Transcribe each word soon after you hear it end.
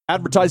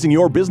Advertising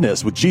your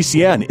business with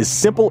GCN is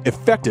simple,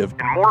 effective,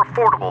 and more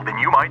affordable than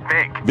you might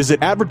think.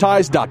 Visit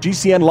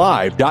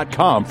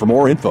advertise.gcnlive.com for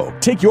more info.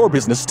 Take your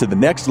business to the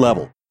next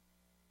level.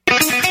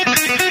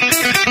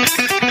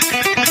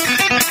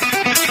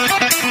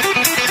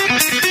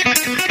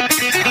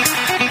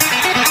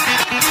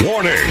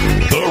 Warning!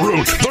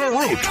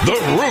 The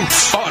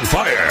root's on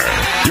fire!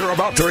 You're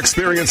about to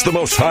experience the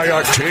most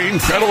high-octane,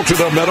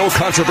 pedal-to-the-metal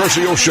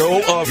controversial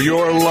show of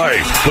your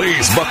life.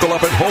 Please buckle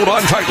up and hold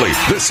on tightly.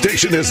 This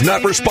station is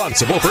not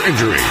responsible for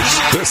injuries.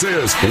 This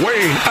is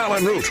Wayne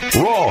Allyn Root,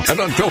 raw and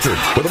unfiltered,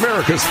 with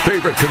America's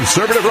favorite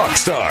conservative rock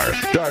star.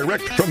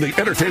 Direct from the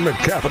entertainment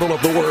capital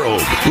of the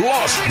world,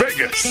 Las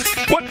Vegas.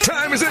 What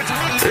time is it?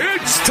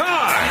 It's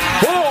time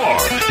for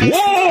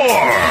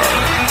war!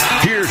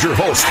 Here's your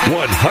host,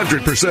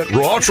 100%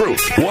 raw truth,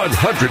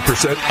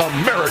 100%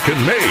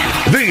 American made,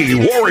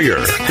 the warrior,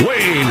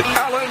 Wayne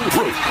Allyn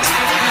Root.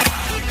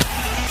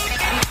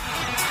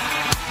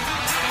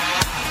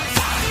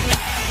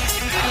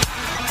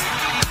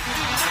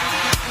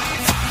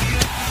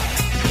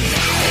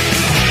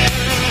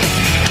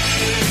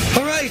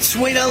 All right, it's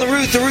Wayne Allyn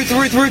Root, the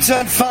Root's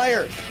on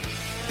fire.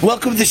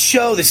 Welcome to the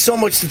show. There's so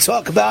much to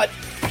talk about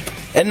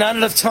and not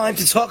enough time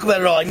to talk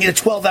about it all. I need a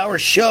 12-hour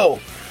show.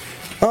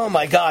 Oh,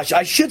 my gosh.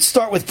 I should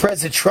start with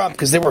President Trump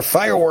because there were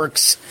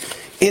fireworks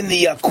in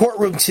the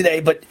courtroom today.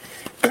 But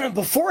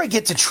before I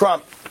get to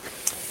Trump,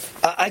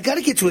 I got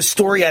to get to a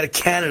story out of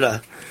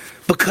Canada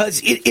because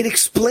it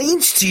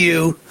explains to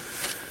you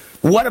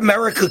what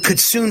America could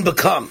soon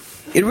become.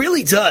 It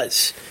really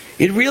does.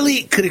 It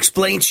really could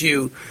explain to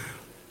you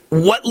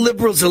what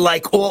liberals are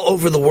like all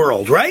over the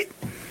world, right?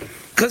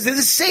 Because they're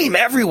the same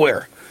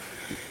everywhere.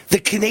 The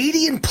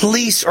Canadian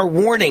police are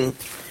warning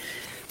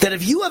that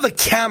if you have a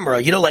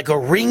camera, like a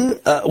ring,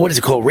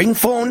 ring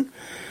phone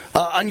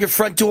on your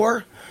front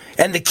door,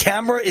 and the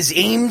camera is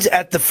aimed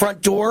at the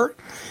front door,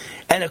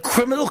 and a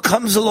criminal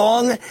comes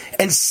along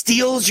and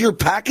steals your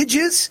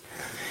packages,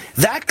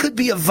 that could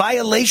be a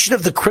violation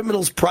of the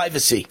criminal's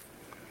privacy.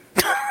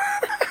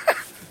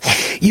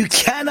 You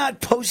cannot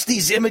post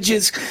these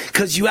images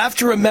because you have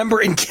to remember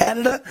in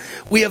Canada,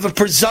 we have a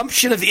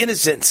presumption of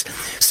innocence.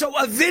 So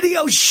a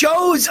video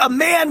shows a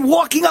man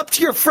walking up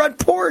to your front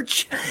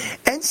porch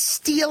and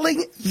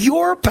stealing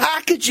your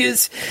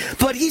packages,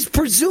 but he's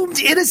presumed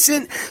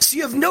innocent, so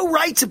you have no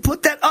right to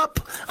put that up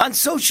on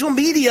social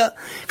media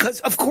because,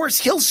 of course,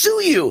 he'll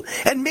sue you.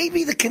 And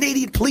maybe the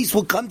Canadian police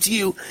will come to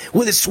you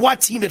with a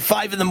SWAT team at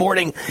 5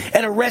 a.m.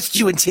 and arrest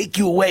you and take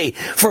you away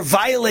for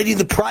violating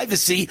the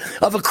privacy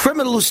of a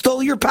criminal who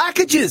stole your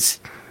packages.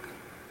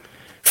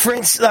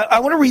 I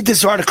want to read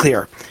this article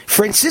here.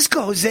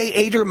 Francisco Jose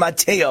Ader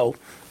Mateo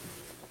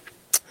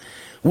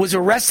was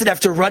arrested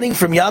after running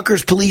from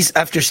Yonkers police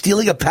after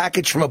stealing a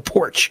package from a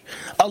porch.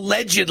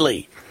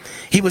 Allegedly.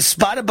 He was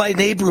spotted by a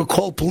neighbor who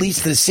called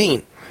police to the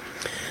scene.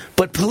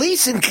 But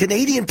police in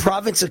Canadian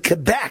province of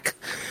Quebec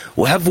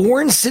have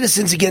warned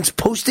citizens against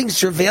posting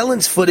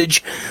surveillance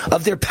footage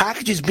of their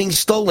packages being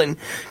stolen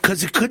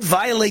because it could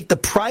violate the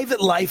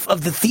private life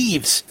of the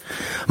thieves.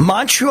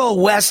 Montreal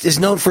West is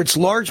known for its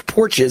large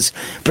porches,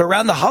 but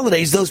around the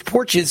holidays, those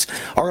porches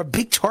are a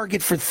big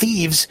target for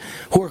thieves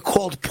who are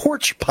called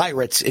porch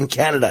pirates in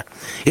Canada.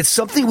 It's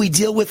something we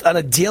deal with on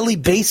a daily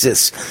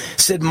basis,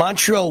 said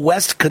Montreal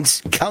West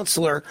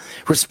councillor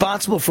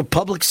responsible for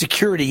public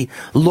security,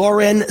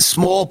 Lauren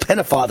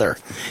Small-Pennefather.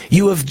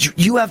 You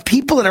have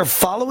people that are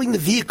following the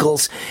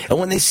vehicles, and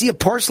when they see a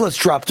parcel that's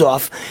dropped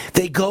off,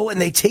 they go and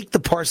they take the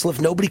parcel if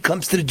nobody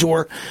comes to the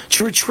door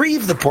to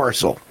retrieve the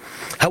parcel.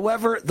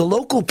 However, the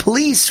local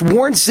police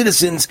warned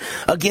citizens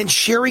against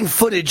sharing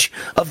footage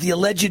of the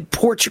alleged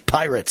porch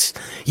pirates.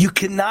 You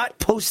cannot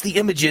post the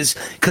images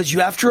because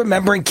you have to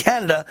remember in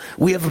Canada,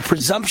 we have a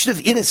presumption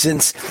of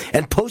innocence,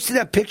 and posting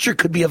that picture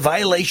could be a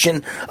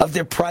violation of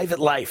their private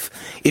life.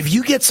 If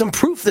you get some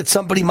proof that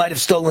somebody might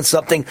have stolen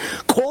something,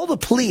 call the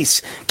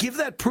police. Give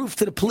that proof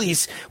to the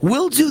police.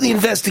 We'll do the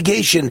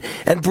investigation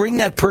and bring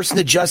that person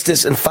to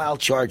justice and file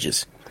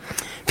charges.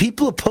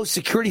 People who post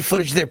security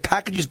footage of their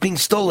packages being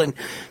stolen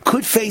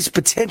could face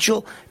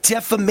potential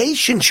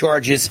defamation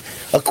charges,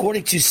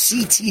 according to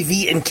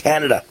CTV in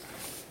Canada.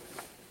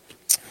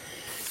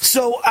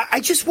 So I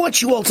just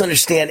want you all to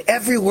understand,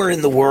 everywhere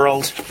in the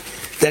world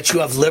that you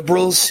have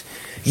liberals,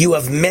 you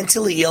have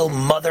mentally ill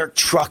mother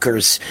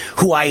truckers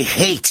who I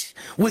hate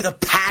with a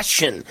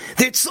passion.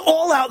 It's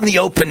all out in the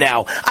open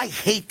now. I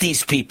hate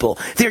these people.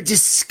 They're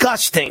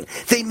disgusting.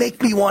 They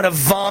make me want to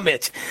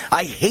vomit.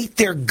 I hate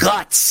their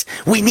guts.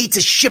 We need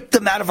to ship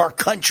them out of our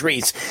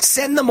countries.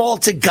 Send them all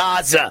to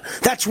Gaza.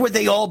 That's where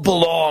they all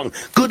belong.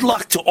 Good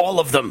luck to all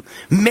of them.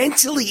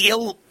 Mentally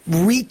ill,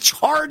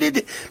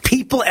 retarded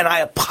people, and I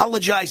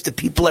apologize to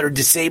people that are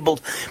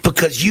disabled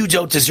because you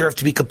don't deserve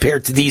to be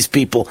compared to these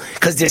people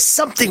because there's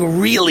something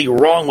really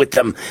wrong with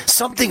them.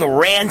 Something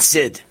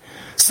rancid.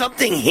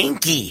 Something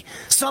hinky,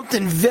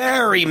 something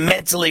very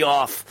mentally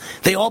off.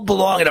 They all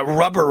belong in a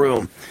rubber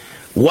room.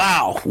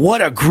 Wow,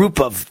 what a group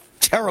of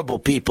terrible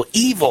people.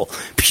 Evil,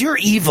 pure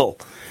evil.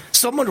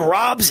 someone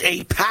robs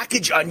a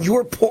package on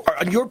your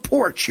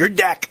porch, your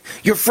deck,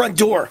 your front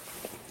door,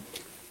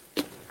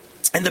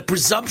 and the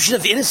presumption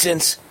of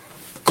innocence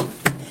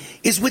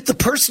is with the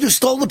person who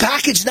stole the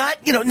package, not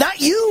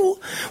you.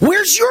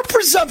 Where's your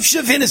presumption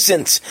of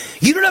innocence?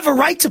 You don't have a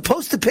right to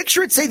post a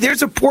picture and say,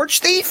 there's a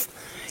porch thief?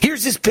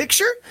 Here's his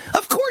picture?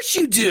 Of course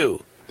you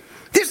do.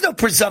 There's no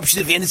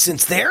presumption of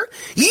innocence there.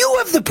 You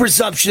have the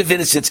presumption of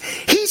innocence.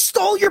 He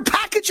stole your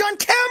package on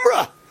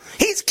camera.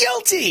 He's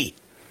guilty.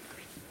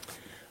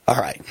 All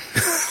right.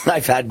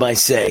 I've had my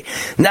say.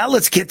 Now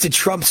let's get to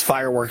Trump's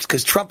fireworks,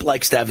 because Trump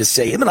likes to have his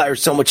say. Him and I are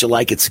so much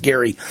alike, it's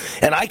scary.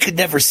 And I could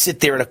never sit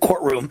there in a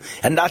courtroom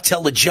and not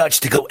tell the judge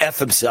to go F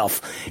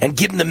himself and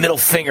give him the middle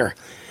finger.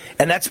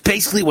 And that's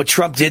basically what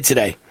Trump did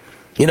today.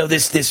 You know,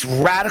 this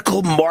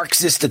radical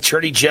Marxist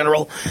attorney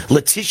general,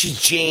 Letitia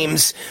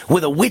James,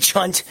 with a witch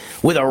hunt,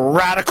 with a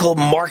radical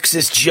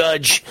Marxist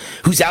judge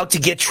who's out to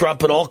get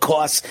Trump at all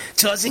costs,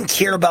 doesn't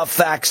care about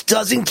facts,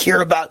 doesn't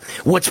care about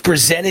what's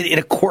presented in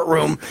a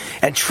courtroom,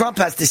 and Trump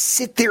has to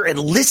sit there and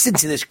listen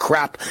to this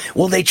crap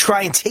while they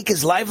try and take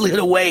his livelihood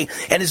away,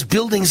 and his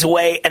buildings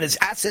away, and his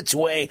assets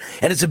away,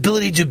 and his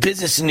ability to do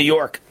business in New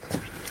York.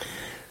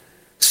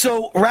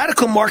 So,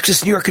 radical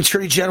Marxist New York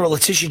Attorney General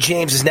Letitia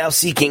James is now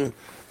seeking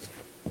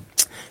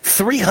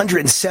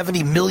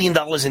 $370 million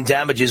in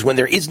damages when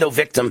there is no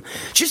victim.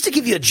 Just to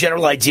give you a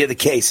general idea of the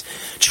case,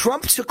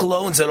 Trump took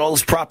loans on all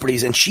his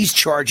properties, and she's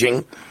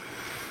charging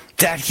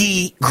that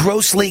he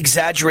grossly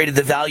exaggerated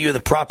the value of the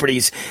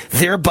properties,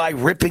 thereby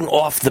ripping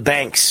off the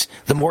banks,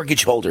 the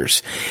mortgage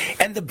holders.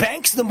 And the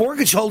banks, the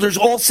mortgage holders,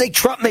 all say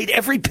Trump made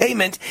every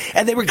payment,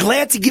 and they were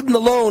glad to give him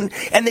the loan,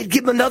 and they'd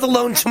give him another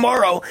loan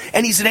tomorrow,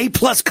 and he's an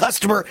A-plus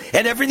customer,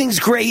 and everything's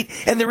great,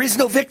 and there is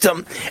no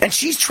victim. And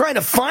she's trying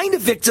to find a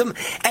victim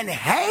and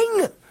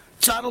hang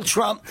Donald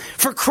Trump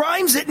for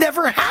crimes that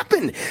never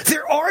happened.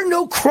 There are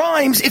no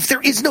crimes if there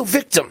is no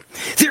victim.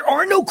 There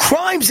are no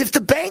crimes if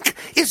the bank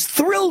is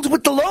thrilled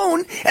with the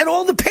loan and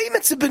all the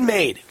payments have been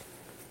made.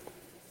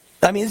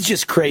 I mean, it's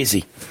just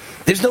crazy.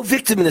 There's no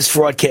victim in this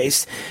fraud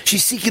case.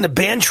 She's seeking to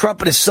ban Trump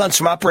and his sons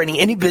from operating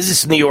any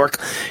business in New York.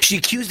 She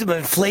accused him of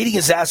inflating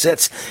his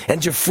assets and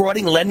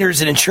defrauding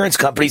lenders and insurance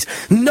companies,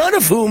 none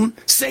of whom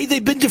say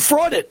they've been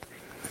defrauded.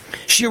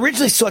 She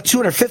originally sought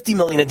 $250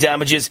 million in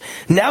damages.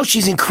 Now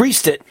she's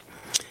increased it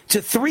to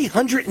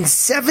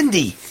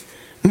 $370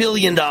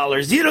 million.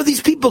 You know,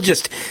 these people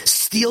just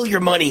steal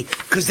your money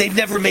because they've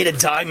never made a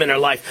dime in their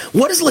life.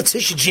 What has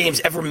Letitia James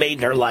ever made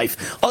in her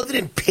life other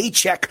than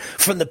paycheck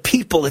from the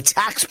people, the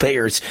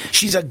taxpayers?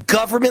 She's a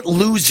government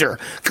loser,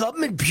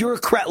 government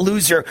bureaucrat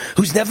loser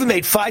who's never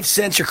made 5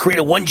 cents or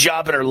created one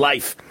job in her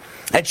life.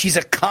 And she's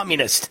a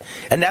communist.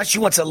 And now she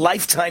wants a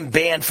lifetime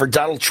ban for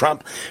Donald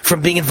Trump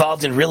from being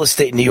involved in real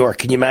estate in New York.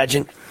 Can you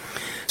imagine?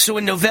 So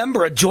in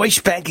November, a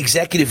Deutsche Bank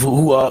executive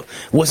who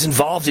was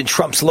involved in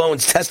Trump's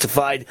loans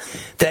testified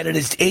that it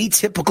is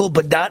atypical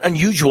but not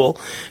unusual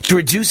to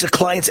reduce a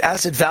client's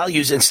asset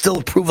values and still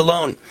approve a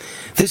loan.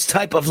 This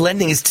type of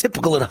lending is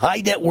typical in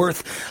high net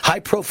worth,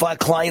 high profile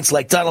clients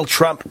like Donald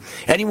Trump.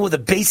 Anyone with a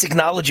basic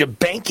knowledge of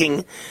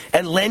banking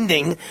and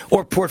lending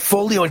or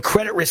portfolio and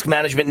credit risk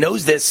management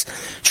knows this.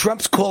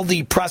 Trump's called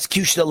the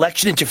prosecution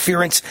election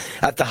interference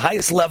at the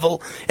highest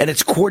level, and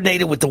it's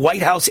coordinated with the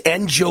White House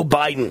and Joe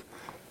Biden.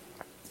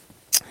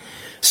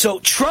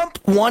 So Trump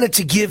wanted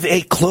to give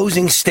a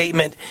closing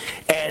statement,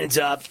 and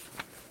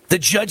the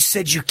judge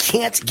said you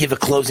can't give a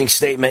closing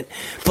statement,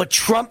 but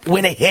Trump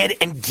went ahead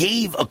and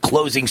gave a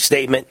closing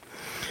statement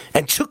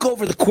and took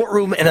over the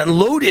courtroom and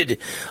unloaded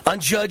on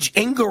Judge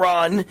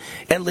Engoron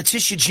and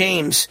Letitia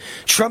James.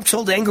 Trump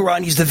told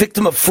Engoron he's the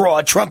victim of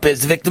fraud. Trump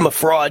is the victim of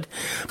fraud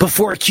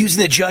before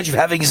accusing the judge of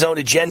having his own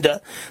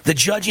agenda. The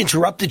judge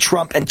interrupted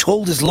Trump and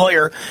told his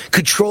lawyer,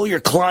 control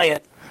your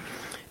client.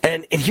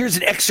 And here's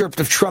an excerpt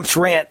of Trump's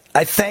rant.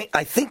 I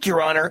think,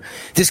 Your Honor,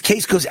 this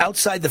case goes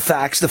outside the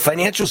facts. The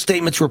financial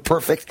statements were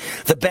perfect.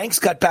 The banks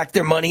got back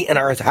their money and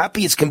are as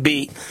happy as can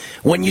be.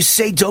 When you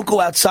say don't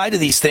go outside of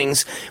these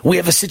things, we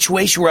have a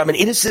situation where I'm an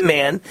innocent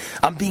man.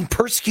 I'm being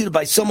persecuted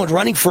by someone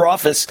running for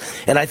office,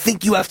 and I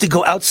think you have to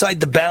go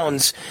outside the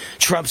bounds,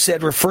 Trump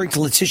said, referring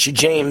to Letitia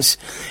James.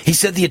 He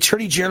said the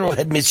Attorney General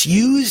had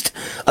misused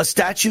a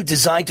statute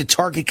designed to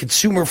target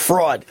consumer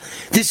fraud.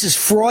 This is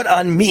fraud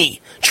on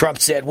me, Trump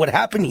said. What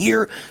happened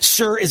here,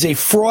 sir, is a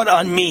fraud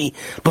on me,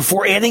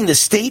 before adding the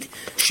state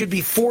should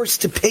be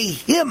forced to pay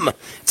him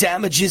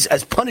damages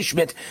as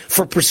punishment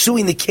for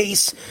pursuing the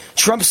case.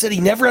 Trump said he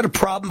never had a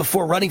problem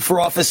before running for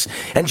office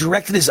and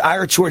directed his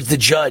ire towards the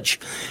judge.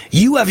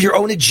 You have your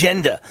own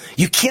agenda.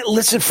 You can't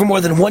listen for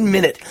more than 1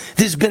 minute.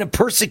 There's been a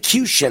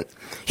persecution,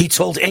 he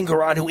told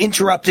Engoron, who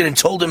interrupted and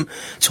told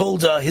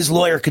his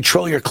lawyer,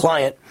 control your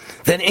client.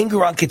 Then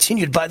Engoron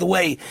continued, by the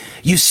way,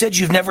 you said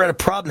you've never had a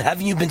problem.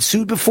 Haven't you been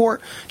sued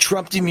before?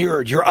 Trump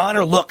demurred. Your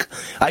Honor, look,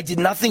 I did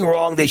nothing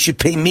wrong. They should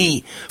pay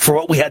me for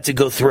what we had to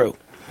go through.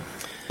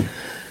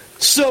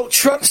 So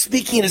Trump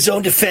speaking in his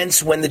own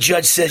defense when the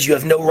judge says you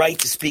have no right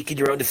to speak in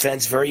your own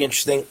defense. Very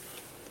interesting.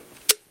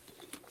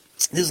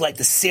 This is like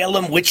the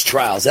Salem witch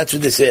trials. That's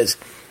what this is.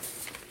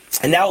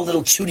 And now a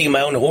little tooting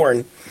my own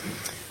horn,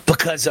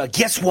 because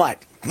guess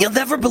what? You'll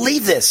never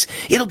believe this.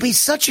 It'll be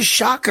such a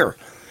shocker.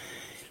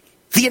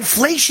 The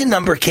inflation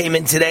number came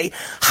in today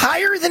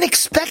higher than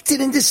expected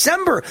in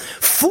December.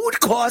 Food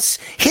costs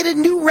hit a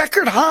new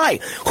record high.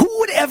 Who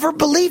would ever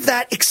believe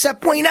that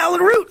except Wayne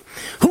Allyn Root?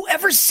 Who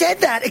ever said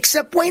that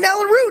except Wayne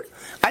Allyn Root?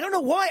 I don't know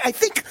why. I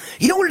think,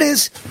 you know what it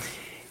is?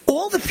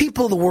 All the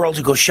people in the world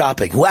who go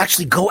shopping, who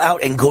actually go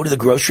out and go to the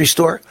grocery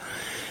store,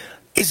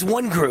 is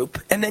one group,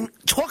 and then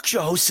talk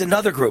show hosts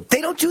another group. They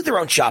don't do their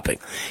own shopping.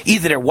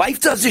 Either their wife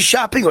does the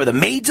shopping, or the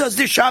maid does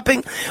their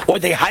shopping, or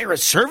they hire a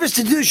service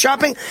to do the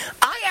shopping.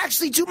 I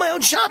actually do my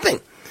own shopping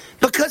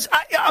because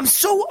I'm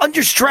so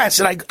under stress,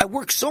 and I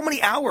work so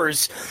many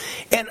hours.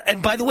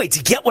 And by the way,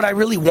 to get what I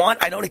really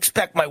want, I don't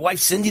expect my wife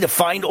Cindy to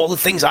find all the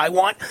things I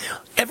want.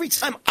 Every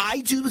time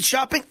I do the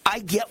shopping, I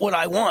get what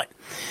I want.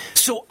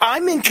 So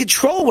I'm in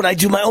control when I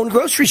do my own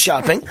grocery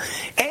shopping,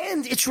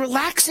 and it's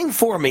relaxing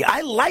for me.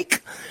 I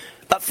like...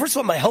 first of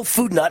all, I'm a health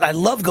food nut. I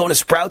love going to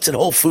Sprouts and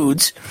Whole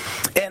Foods.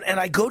 And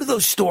I go to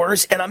those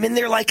stores, and I'm in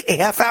there like a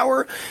half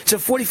hour to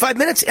 45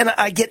 minutes, and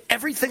I get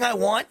everything I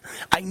want.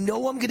 I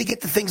know I'm going to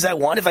get the things I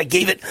want. If I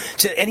gave it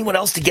to anyone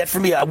else to get for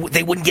me,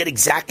 they wouldn't get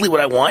exactly what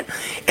I want.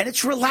 And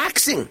it's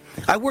relaxing.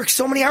 I work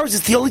so many hours.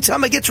 It's the only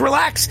time I get to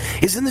relax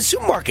is in the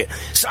supermarket.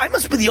 So I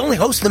must be the only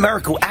host in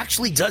America who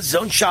actually does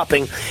zone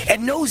shopping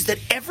and knows that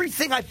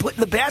everything I put in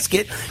the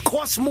basket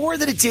costs more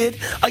than it did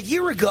a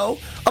year ago,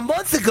 a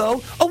month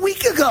ago, a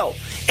week ago.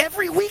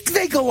 Every week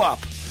they go up.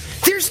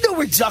 There's no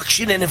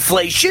reduction in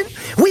inflation.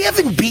 We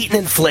haven't beaten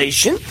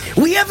inflation.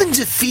 We haven't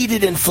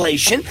defeated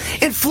inflation.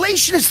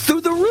 Inflation is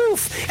through the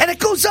roof, and it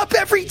goes up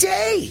every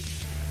day.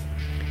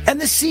 And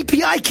the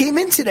CPI came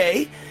in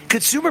today,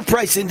 Consumer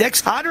Price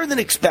Index, hotter than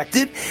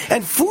expected,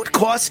 and food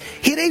costs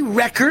hit a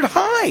record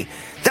high.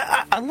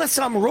 Unless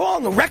I'm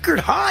wrong, a record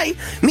high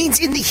means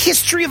in the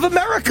history of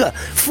America,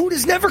 food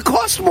has never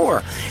cost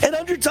more. And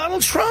under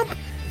Donald Trump,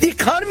 the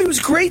economy was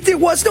great. There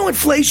was no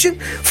inflation.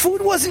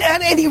 Food wasn't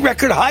at any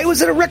record high. It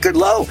was at a record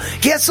low.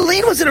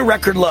 Gasoline was at a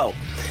record low.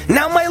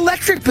 Now my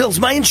electric bills,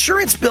 my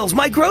insurance bills,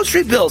 my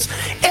grocery bills,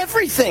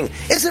 everything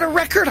is at a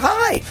record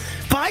high.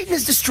 Biden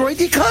has destroyed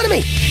the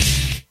economy.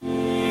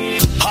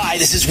 Hi,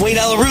 this is Wayne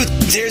Allyn Root.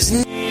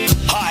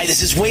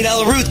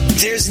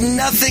 There's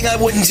nothing I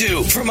wouldn't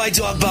do for my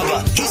dog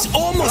Bubba. He's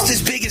almost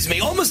as big as me,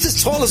 almost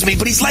as tall as me,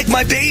 but he's like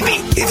my baby.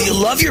 If you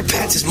love your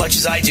pets as much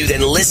as I do,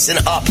 then listen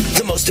up.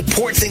 The most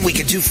important thing we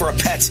can do for our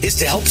pets is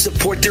to help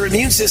support their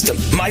immune system.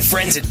 My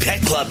friends at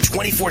Pet Club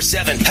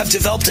 24/7 have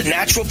developed a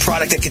natural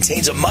product that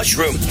contains a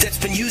mushroom that's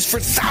been used for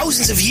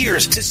thousands of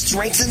years to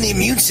strengthen the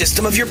immune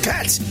system of your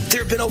pets.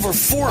 There have been over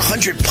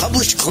 400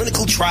 published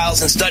clinical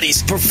trials and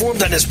studies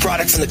performed on this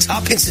product from the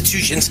top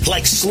institutions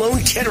like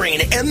Sloan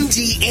Kettering and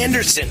MD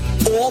Anderson.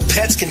 All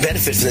pets can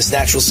benefit from this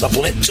natural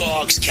supplement.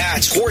 Dogs,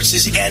 cats,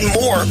 horses, and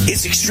more.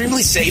 It's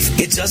extremely safe.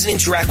 It doesn't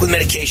interact with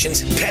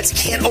medications. Pets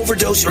can't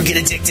overdose or get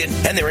addicted,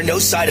 and there are no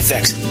side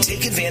effects.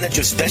 Take advantage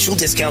of special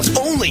discounts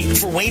only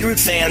for Wayne Root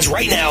fans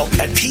right now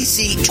at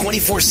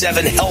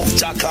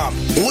PC247health.com.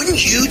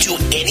 Wouldn't you do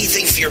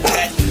anything for your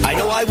pet? I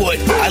know I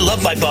would. I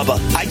love my Bubba.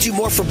 I do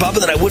more for Bubba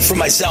than I would for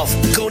myself.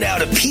 Go now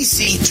to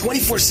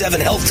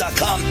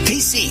PC247health.com.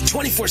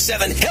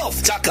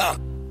 PC247health.com.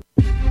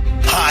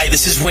 Hi,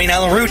 this is Wayne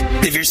Allyn Root.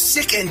 If you're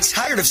sick and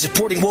tired of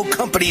supporting woke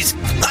companies,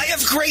 I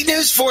have great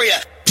news for you.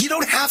 You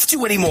don't have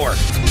to anymore.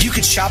 You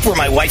can shop where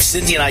my wife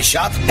Cindy and I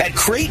shop at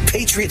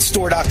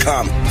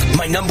GreatPatriotStore.com.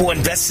 My number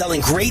one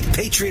best-selling Great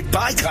Patriot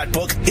Boycott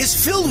book is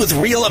filled with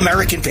real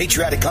American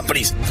patriotic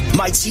companies.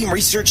 My team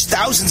researched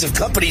thousands of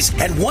companies,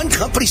 and one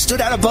company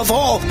stood out above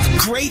all,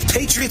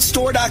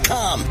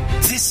 GreatPatriotStore.com.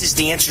 This is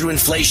the answer to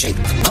inflation.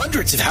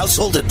 Hundreds of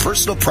household and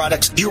personal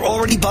products you're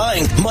already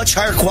buying. Much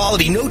higher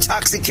quality, no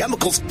toxic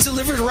chemicals,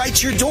 delivered right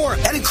to your door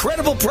at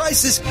incredible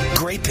prices.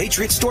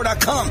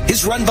 GreatPatriotStore.com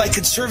is run by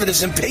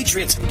conservatives and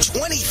patriots.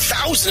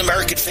 20,000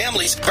 American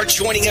families are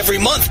joining every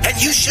month,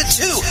 and you should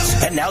too.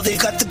 And now they've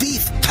got the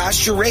beef,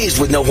 pasture-raised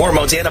with no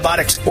hormones,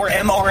 antibiotics, or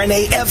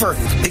mRNA ever.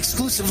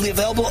 Exclusively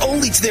available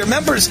only to their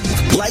members.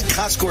 Like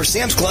Costco or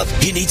Sam's Club,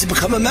 you need to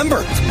become a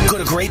member. Go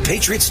to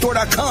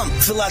GreatPatriotStore.com,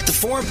 fill out the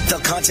form, they'll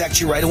contact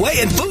you right away,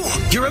 and boom,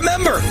 you're a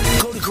member.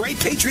 Go to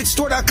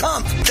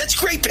GreatPatriotStore.com. That's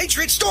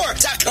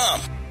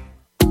GreatPatriotStore.com.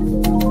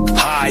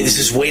 Hi, this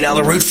is Wayne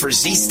Allyn Root for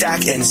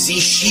Z-Stack and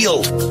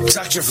Z-Shield.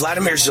 Dr.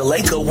 Vladimir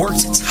Zelenko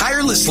worked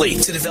tirelessly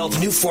to develop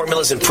new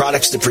formulas and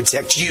products to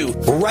protect you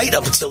right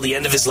up until the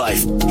end of his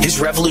life. His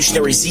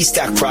revolutionary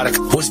Z-Stack product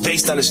was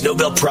based on his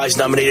Nobel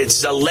Prize-nominated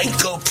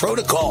Zelenko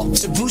protocol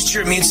to boost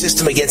your immune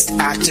system against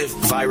active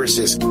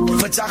viruses.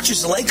 But Dr.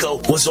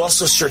 Zelenko was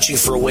also searching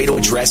for a way to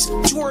address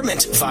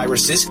dormant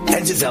viruses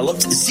and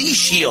developed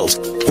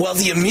Z-Shield. While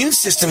the immune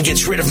system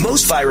gets rid of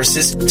most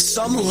viruses,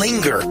 some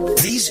linger.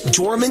 These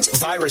dormant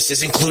viruses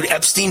viruses include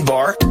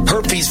Epstein-Barr,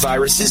 herpes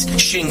viruses,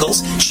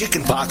 shingles,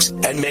 chickenpox,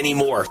 and many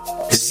more.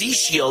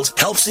 Z-Shield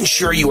helps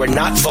ensure you are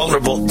not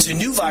vulnerable to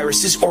new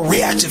viruses or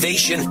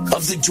reactivation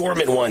of the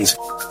dormant ones.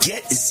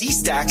 Get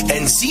Z-Stack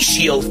and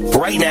Z-Shield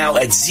right now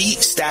at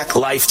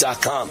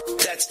ZStackLife.com.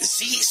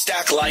 That's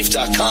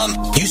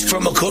ZStackLife.com. Use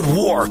promo code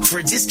WAR for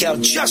a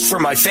discount just for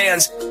my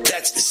fans.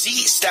 That's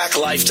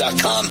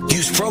ZStackLife.com.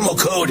 Use promo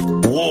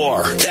code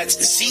WAR. That's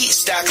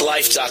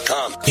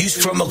ZStackLife.com.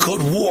 Use promo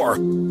code WAR.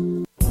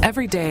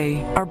 Every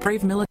day, our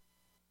brave military.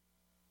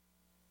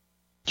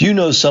 Do you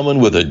know someone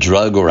with a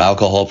drug or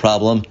alcohol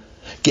problem?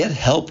 Get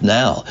help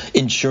now.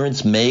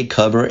 Insurance may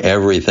cover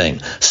everything.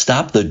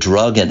 Stop the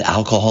drug and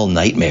alcohol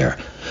nightmare.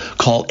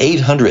 Call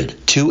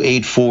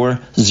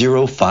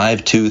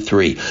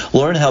 800-284-0523.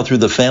 Learn how through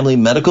the Family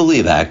Medical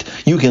Leave Act,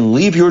 you can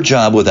leave your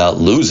job without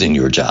losing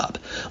your job.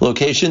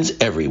 Locations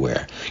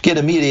everywhere. Get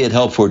immediate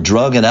help for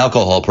drug and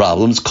alcohol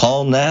problems.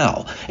 Call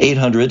now.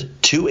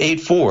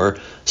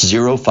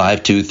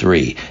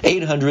 800-284-0523.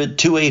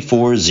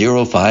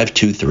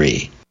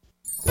 800-284-0523.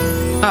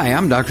 Hi,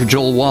 I'm Dr.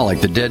 Joel Wallach,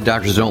 the Dead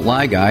Doctors Don't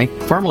Lie guy,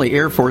 formerly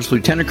Air Force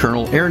Lieutenant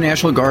Colonel, Air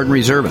National Guard and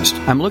Reservist.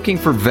 I'm looking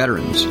for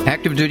veterans,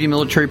 active duty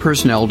military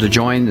personnel to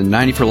join the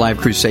 90 for Life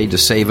crusade to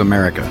save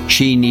America.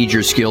 She needs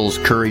your skills,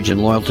 courage,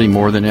 and loyalty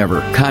more than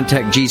ever.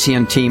 Contact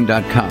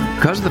GCNteam.com.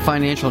 Because of the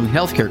financial and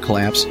healthcare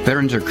collapse,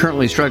 veterans are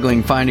currently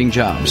struggling finding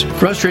jobs.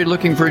 Frustrated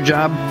looking for a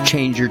job?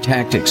 Change your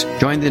tactics.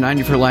 Join the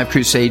 90 for Life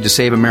crusade to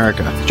save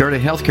America. Start a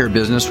healthcare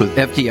business with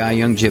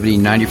FDI Longevity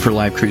 90 for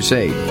Life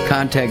crusade.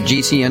 Contact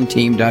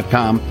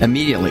GCNteam.com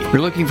immediately. We're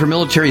looking for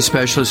military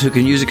specialists who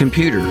can use a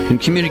computer, can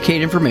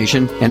communicate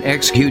information, and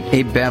execute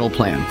a battle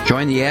plan.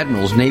 Join the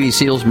admirals, Navy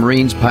SEALs,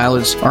 Marines,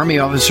 pilots, Army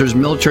officers,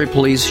 military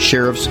police,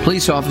 sheriffs,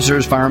 police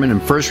officers, firemen,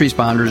 and first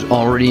responders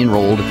already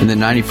enrolled in the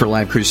 90 for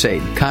Life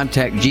crusade.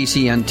 Contact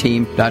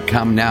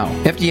GCNteam.com now.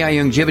 FDI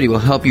Longevity will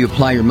help you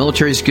apply your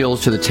military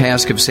skills to the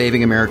task of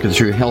saving America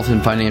through health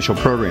and financial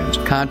programs.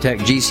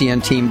 Contact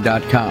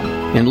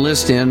GCNteam.com.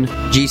 Enlist in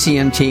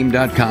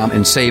GCNteam.com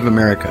and save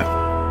America.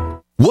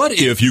 What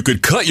if you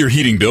could cut your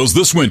heating bills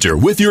this winter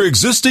with your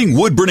existing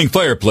wood-burning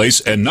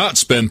fireplace and not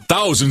spend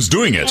thousands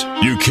doing it?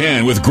 You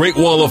can with Great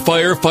Wall of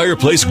Fire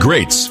fireplace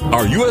grates.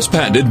 Our U.S.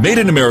 patented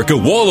made-in-America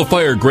Wall of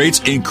Fire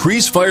grates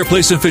increase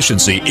fireplace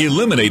efficiency,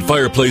 eliminate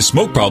fireplace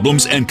smoke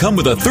problems, and come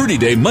with a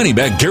 30-day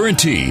money-back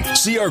guarantee.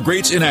 See our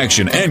grates in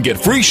action and get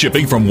free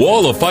shipping from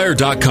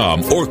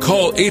walloffire.com or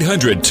call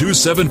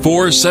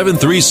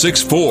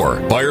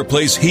 800-274-7364.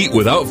 Fireplace heat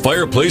without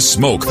fireplace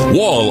smoke.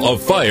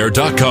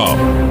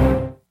 walloffire.com.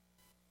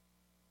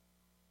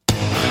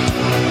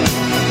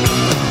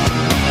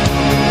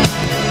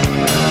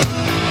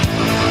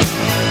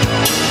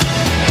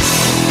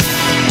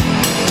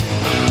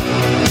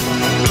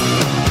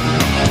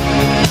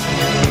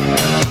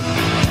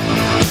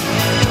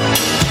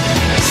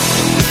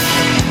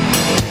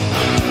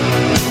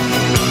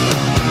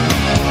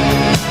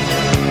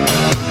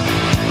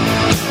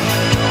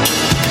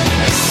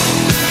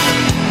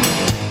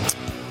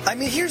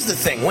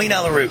 Wayne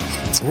Allen Root,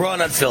 Raw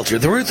and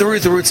Unfiltered. The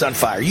Root's on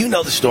fire. You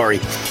know the story.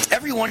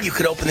 Everyone you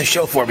could open the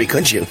show for me,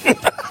 couldn't you?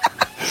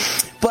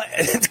 But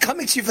it's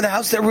coming to you from the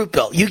house that Root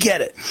built. You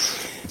get it.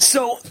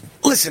 So,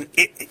 listen,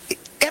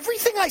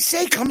 everything I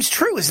say comes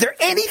true. Is there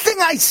anything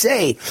I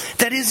say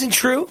that isn't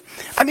true?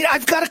 I mean,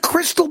 I've got a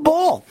crystal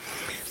ball.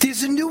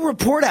 There's a new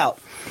report out.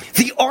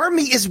 The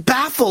Army is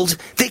baffled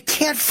they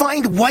can't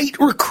find white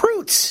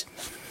recruits.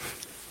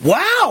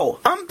 Wow,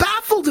 I'm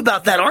baffled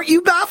about that. Aren't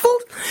you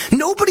baffled?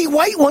 Nobody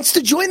white wants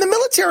to join the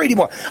military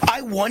anymore.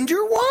 I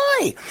wonder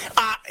why.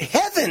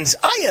 Heavens,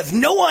 I have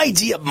no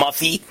idea,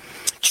 Muffy.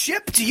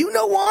 Chip, do you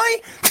know why?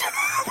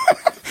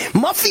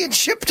 Muffy and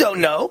Chip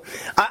don't know.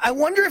 I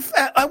wonder if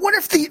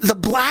the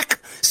black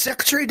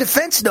Secretary of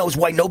Defense knows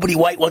why nobody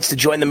white wants to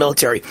join the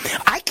military.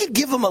 I could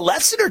give him a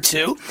lesson or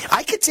two.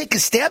 I could take a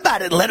stab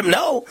at it and let him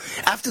know.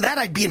 After that,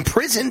 I'd be in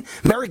prison.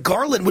 Merrick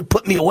Garland would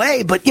put me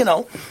away, but, you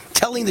know,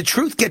 telling the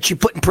truth gets you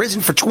put in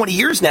prison for 20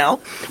 years now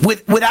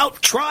without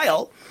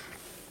trial.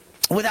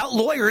 Without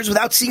lawyers,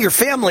 without seeing your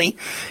family,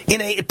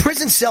 in a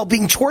prison cell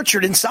being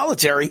tortured in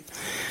solitary,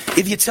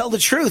 if you tell the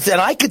truth.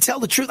 And I could tell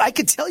the truth. I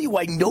could tell you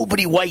why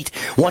nobody white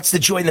wants to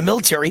join the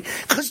military,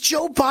 because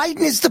Joe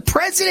Biden is the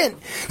president.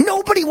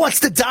 Nobody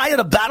wants to die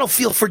on a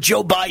battlefield for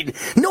Joe Biden.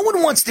 No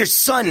one wants their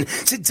son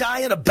to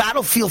die on a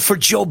battlefield for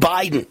Joe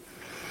Biden,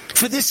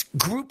 for this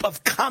group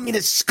of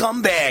communist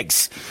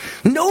scumbags.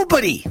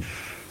 Nobody.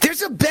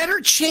 There's a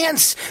better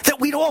chance that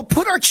we'd all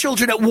put our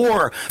children at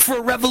war for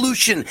a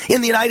revolution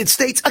in the United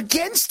States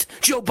against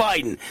Joe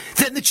Biden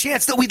than the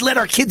chance that we'd let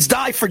our kids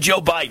die for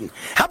Joe Biden.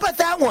 How about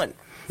that one?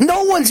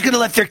 No one's going to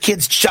let their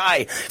kids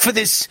die for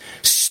this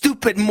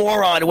stupid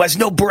moron who has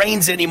no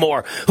brains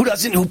anymore, who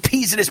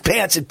pees in his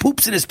pants and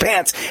poops in his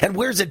pants and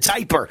wears a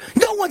diaper.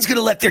 No one's going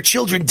to let their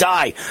children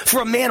die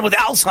for a man with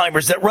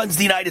Alzheimer's that runs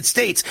the United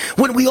States,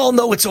 when we all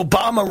know it's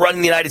Obama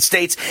running the United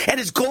States, and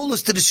his goal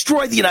is to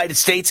destroy the United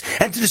States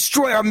and to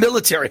destroy our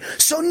military.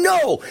 So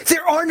no,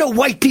 there are no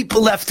white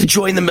people left to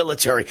join the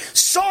military.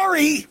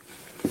 Sorry.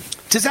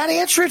 Does that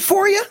answer it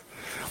for you?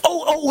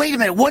 Oh, wait a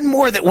minute. One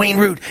more that Wayne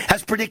Root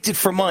has predicted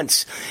for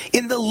months.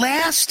 In the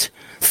last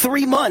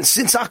 3 months,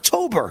 since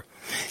October,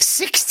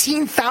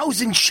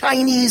 16,000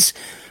 Chinese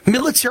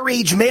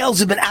military-age males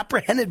have been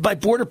apprehended by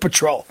Border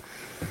Patrol.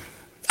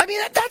 I mean,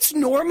 that's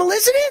normal,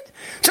 isn't it?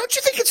 Don't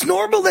you think it's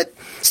normal that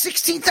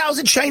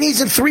 16,000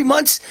 Chinese in 3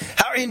 months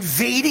are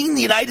invading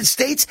the United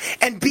States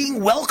and being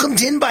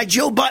welcomed in by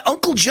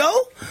Uncle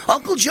Joe?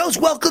 Uncle Joe's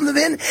welcomed them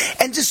in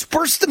and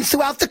dispersed them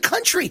throughout the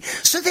country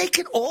so they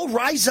can all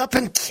rise up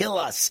and kill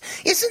us.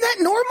 Isn't that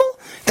normal?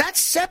 That's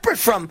separate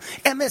from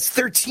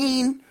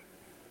MS-13.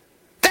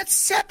 That's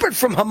separate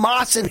from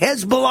Hamas and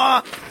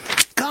Hezbollah.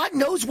 God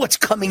knows what's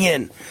coming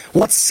in.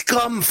 What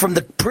scum from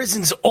the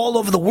prisons all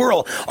over the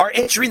world are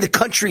entering the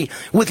country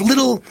with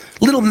little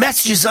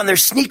messages on their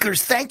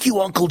sneakers. Thank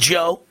you, Uncle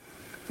Joe.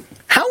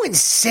 How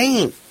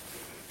insane.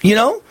 You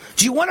know?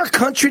 Do you want our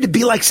country to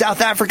be like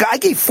South Africa? I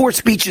gave 4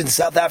 speeches in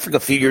South Africa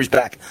a few years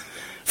back.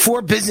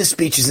 4 business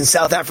speeches in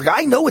South Africa.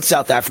 I know what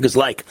South Africa's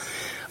like.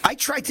 I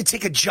tried to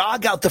take a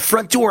jog out the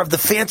front door of the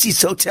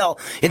fanciest hotel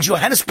in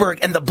Johannesburg,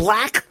 and the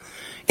black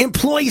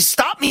employees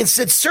stopped me and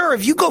said, "Sir,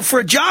 if you go for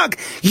a jog,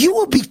 you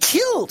will be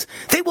killed.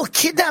 They will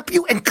kidnap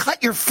you and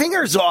cut your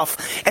fingers off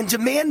and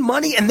demand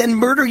money and then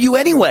murder you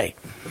anyway.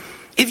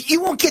 If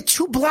you won't get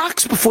 2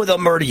 blocks before they'll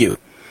murder you."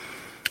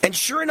 And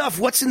sure enough,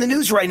 what's in the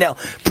news right now?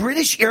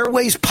 British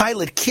Airways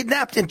pilot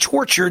kidnapped and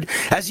tortured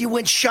as he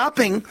went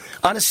shopping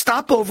on a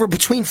stopover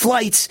between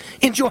flights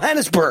in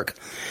Johannesburg.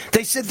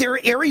 They said there are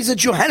areas of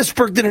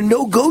Johannesburg that are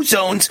no-go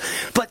zones,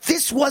 but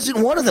this wasn't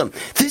one of them.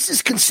 This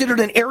is considered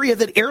an area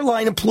that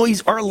airline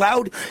employees are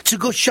allowed to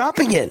go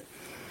shopping in.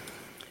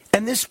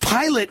 And this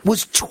pilot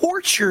was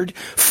tortured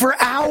for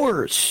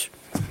hours.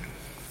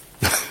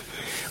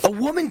 A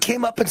woman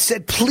came up and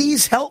said,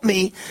 "Please help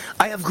me.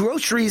 I have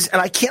groceries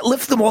and I can't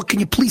lift them all.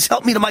 Can you please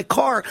help me to my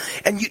car?"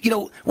 And you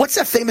know, what's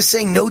that famous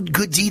saying? No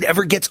good deed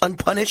ever gets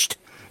unpunished.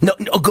 No,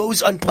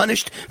 goes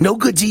unpunished. No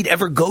good deed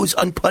ever goes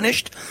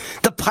unpunished.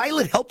 The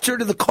pilot helped her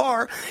to the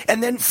car,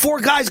 and then 4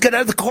 guys got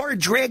out of the car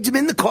and dragged him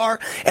in the car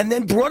and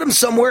then brought him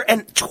somewhere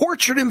and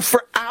tortured him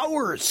for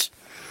hours.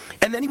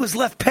 And then he was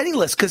left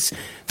penniless because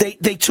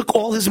they took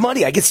all his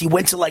money. I guess he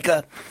went to like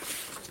a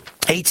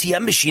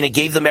ATM machine and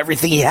gave them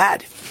everything he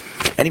had.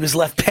 And he was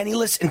left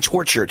penniless and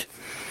tortured.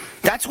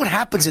 That's what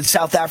happens in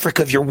South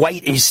Africa if you're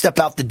white and you step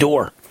out the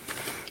door.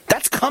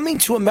 That's coming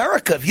to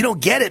America if you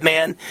don't get it,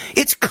 man.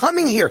 It's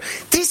coming here.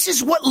 This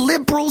is what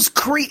liberals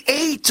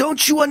create.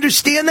 Don't you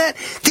understand that?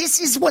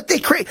 This is what they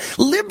create.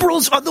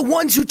 Liberals are the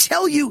ones who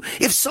tell you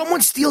if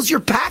someone steals your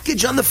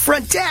package on the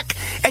front deck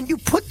and you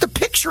put the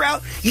picture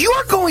out,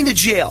 you're going to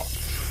jail.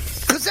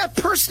 Because that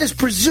person is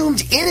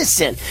presumed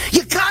innocent.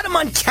 You got him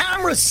on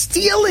camera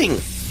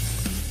stealing.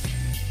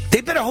 They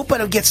better hope I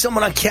don't get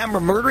someone on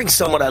camera murdering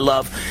someone I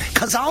love,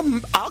 because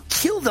I'll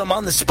kill them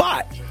on the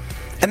spot.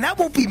 And that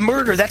won't be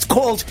murder. That's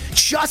called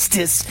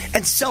justice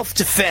and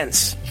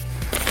self-defense.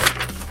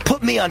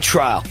 Put me on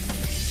trial.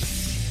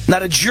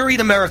 Not a jury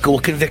in America will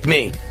convict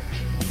me.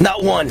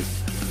 Not one.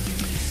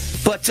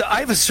 But I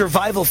have a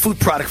survival food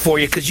product for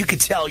you, because you can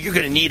tell you're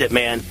going to need it,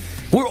 man.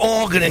 We're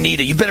all going to need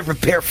it. You better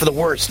prepare for the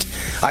worst.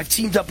 I've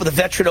teamed up with a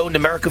veteran-owned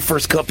America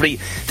First company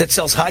that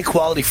sells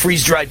high-quality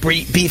freeze-dried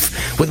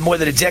beef with more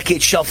than a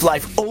decade shelf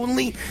life.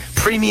 Only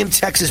premium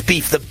Texas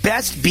beef, the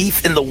best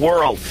beef in the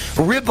world.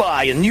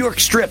 Ribeye and New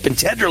York strip and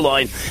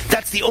tenderloin.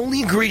 That's the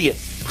only ingredient.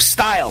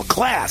 Style,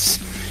 class.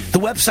 The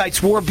website's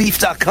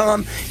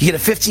warbeef.com. You get a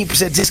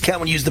 15%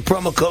 discount when you use the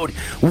promo code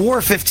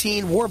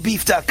WAR15,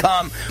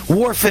 warbeef.com,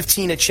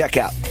 WAR15 at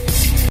checkout.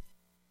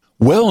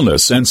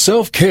 Wellness and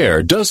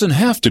self-care doesn't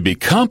have to be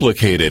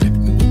complicated.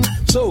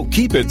 So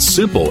keep it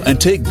simple and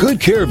take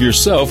good care of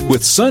yourself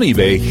with Sunny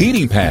Bay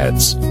heating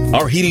pads.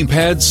 Our heating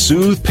pads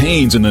soothe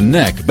pains in the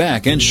neck,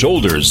 back, and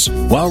shoulders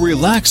while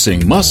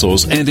relaxing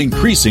muscles and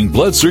increasing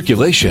blood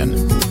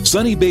circulation.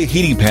 Sunny Bay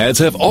heating pads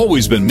have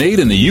always been made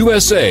in the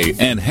USA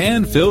and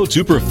hand-filled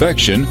to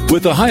perfection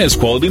with the highest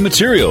quality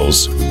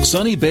materials.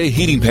 Sunny Bay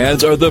heating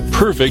pads are the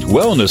perfect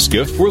wellness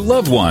gift for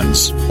loved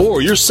ones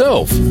or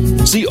yourself.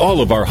 See all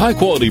of our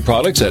high-quality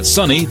products at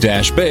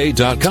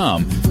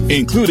sunny-bay.com,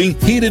 including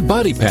heated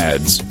body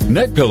pads,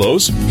 neck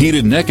pillows,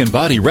 heated neck and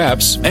body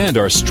wraps, and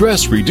our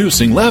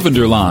stress-reducing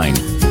lavender line.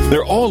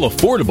 They're all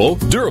affordable,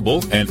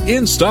 durable, and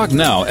in stock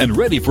now and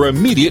ready for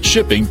immediate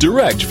shipping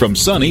direct from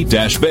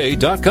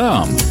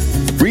sunny-bay.com.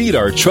 Read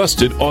our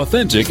trusted,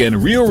 authentic,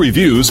 and real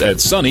reviews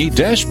at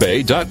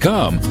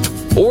sunny-bay.com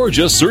or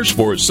just search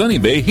for Sunny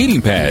Bay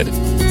Heating Pad.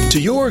 To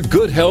your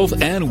good health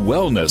and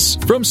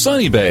wellness from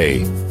Sunny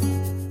Bay.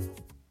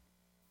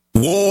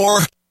 War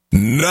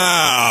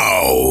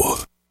now.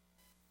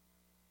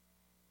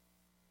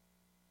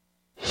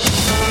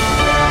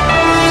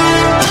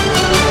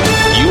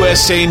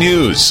 USA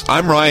News.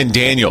 I'm Ryan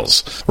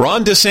Daniels.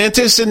 Ron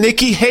DeSantis and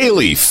Nikki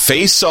Haley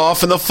face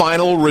off in the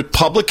final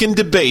Republican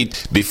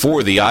debate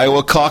before the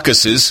Iowa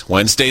caucuses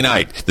Wednesday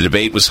night. The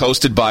debate was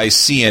hosted by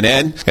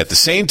CNN. At the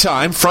same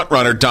time,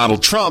 frontrunner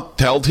Donald Trump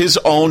held his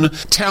own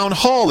town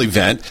hall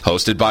event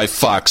hosted by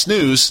Fox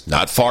News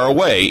not far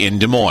away in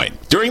Des Moines.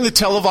 During the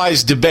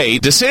televised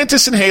debate,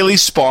 DeSantis and Haley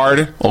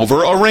sparred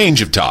over a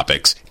range of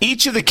topics.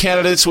 Each of the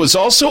candidates was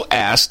also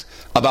asked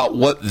about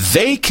what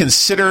they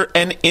consider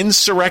an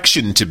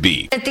insurrection to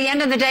be. At the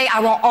end of the day, I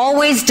will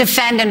always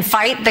defend and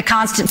fight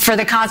for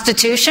the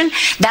Constitution.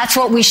 That's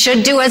what we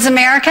should do as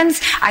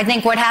Americans. I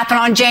think what happened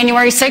on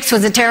January 6th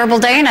was a terrible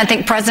day, and I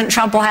think President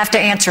Trump will have to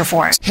answer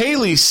for it.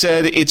 Haley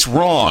said it's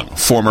wrong.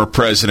 Former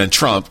President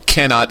Trump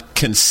cannot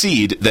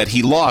concede that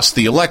he lost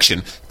the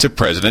election to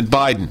President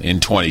Biden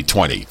in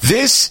 2020.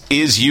 This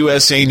is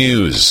USA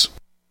News.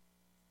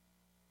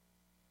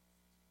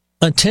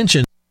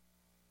 Attention.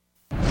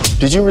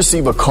 Did you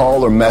receive a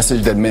call or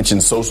message that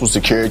mentioned Social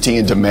Security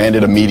and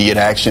demanded immediate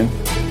action?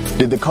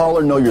 Did the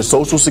caller know your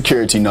Social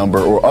Security number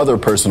or other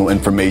personal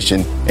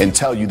information and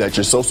tell you that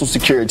your Social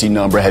Security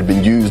number had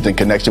been used in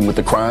connection with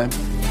the crime?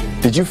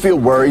 Did you feel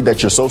worried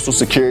that your Social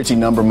Security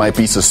number might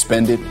be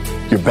suspended,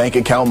 your bank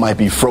account might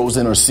be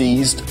frozen or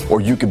seized,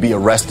 or you could be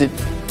arrested?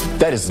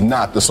 That is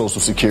not the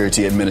Social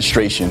Security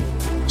Administration.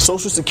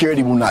 Social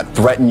Security will not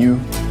threaten you,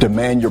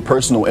 demand your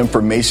personal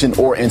information,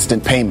 or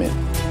instant payment,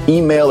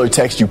 email or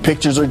text you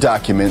pictures or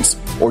documents,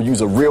 or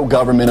use a real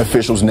government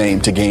official's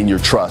name to gain your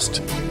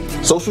trust.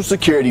 Social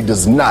Security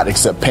does not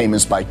accept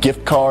payments by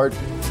gift card,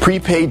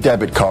 prepaid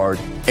debit card,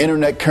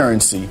 internet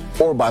currency,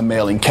 or by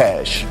mailing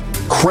cash.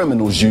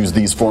 Criminals use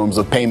these forms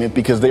of payment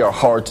because they are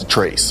hard to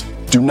trace.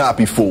 Do not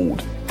be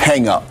fooled.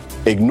 Hang up.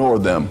 Ignore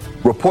them.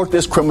 Report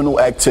this criminal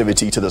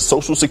activity to the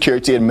Social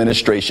Security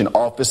Administration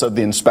Office of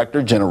the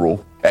Inspector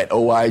General at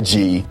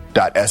oig.ssa.gov.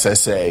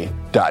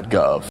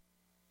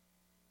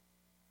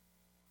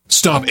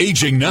 Stop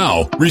aging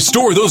now.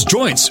 Restore those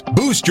joints.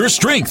 Boost your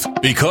strength.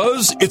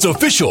 Because it's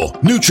official.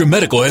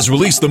 NutriMedical has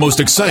released the most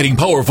exciting,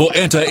 powerful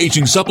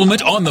anti-aging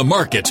supplement on the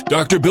market.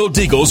 Dr. Bill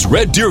Deagle's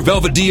Red Deer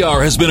Velvet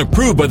DR has been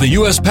approved by the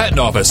U.S. Patent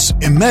Office.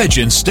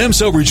 Imagine stem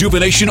cell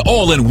rejuvenation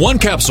all in one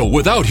capsule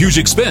without huge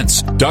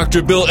expense.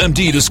 Dr. Bill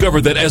MD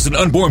discovered that as an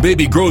unborn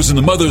baby grows in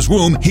the mother's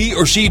womb, he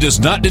or she does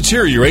not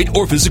deteriorate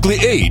or physically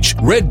age.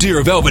 Red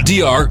Deer Velvet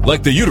DR,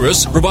 like the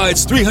uterus,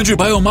 provides 300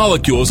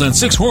 biomolecules and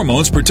 6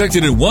 hormones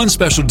protected in one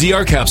special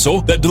DR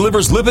capsule that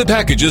delivers lipid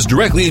packages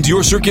directly into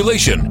your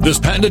circulation. This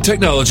patented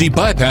technology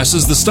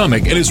bypasses the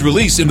stomach and is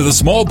released into the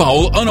small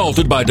bowel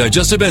unaltered by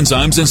digestive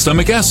enzymes and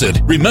stomach acid.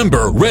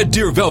 Remember, Red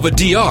Deer Velvet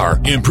DR.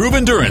 Improve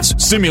endurance,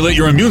 stimulate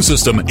your immune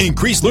system,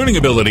 increase learning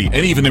ability,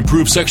 and even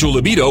improve sexual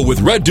libido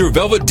with Red Deer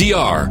Velvet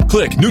DR.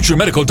 Click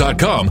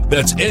NutriMedical.com.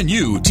 That's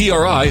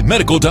NUTRI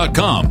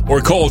Medical.com.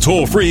 Or call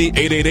toll-free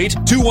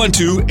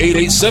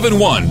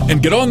 888-212-8871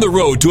 and get on the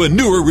road to a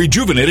newer,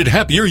 rejuvenated,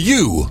 happier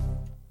you.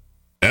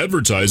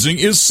 Advertising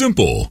is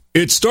simple.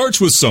 It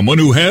starts with someone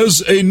who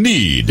has a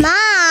need.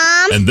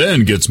 Mom! And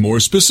then gets more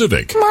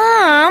specific.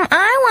 Mom,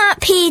 I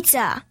want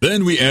pizza.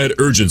 Then we add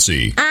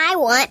urgency. I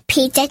want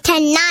pizza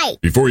tonight.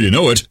 Before you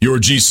know it, your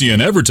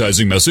GCN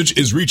advertising message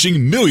is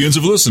reaching millions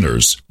of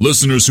listeners.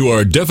 Listeners who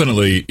are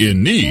definitely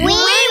in need. We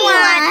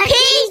want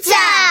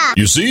pizza!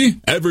 You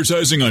see,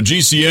 advertising on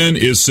GCN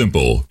is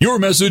simple. Your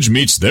message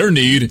meets their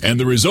need, and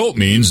the result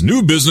means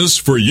new business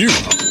for you.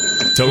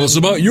 Tell us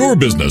about your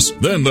business.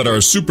 Then let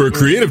our super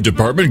creative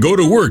department go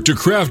to work to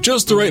craft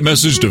just the right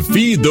message to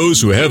feed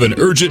those who have an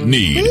urgent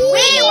need.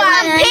 We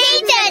want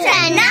pizza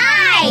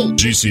tonight!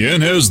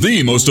 GCN has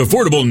the most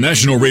affordable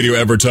national radio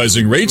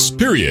advertising rates,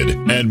 period.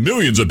 And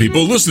millions of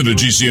people listen to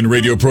GCN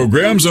radio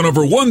programs on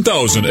over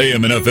 1,000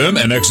 AM and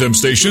FM and XM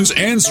stations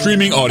and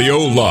streaming audio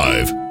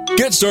live.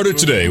 Get started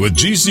today with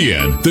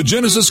GCN, the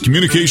Genesis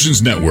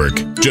Communications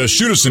Network. Just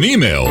shoot us an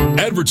email,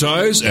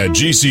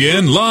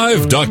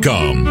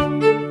 advertise@gcnlive.com.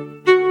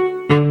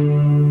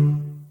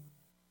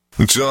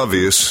 It's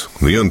obvious.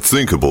 The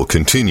unthinkable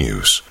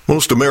continues.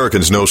 Most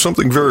Americans know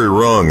something very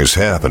wrong is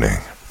happening.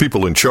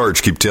 People in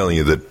charge keep telling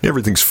you that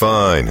everything's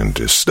fine and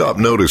to stop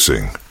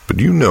noticing. But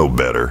you know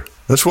better.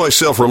 That's why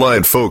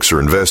self-reliant folks are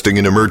investing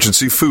in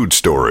emergency food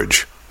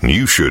storage. And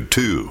you should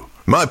too.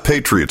 My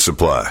Patriot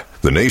Supply,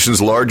 the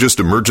nation's largest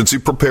emergency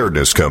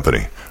preparedness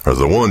company, are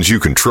the ones you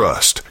can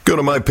trust. Go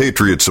to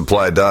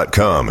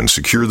mypatriotsupply.com and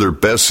secure their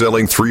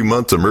best-selling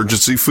 3-month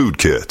emergency food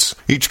kits.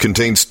 Each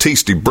contains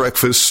tasty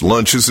breakfasts,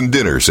 lunches, and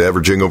dinners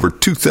averaging over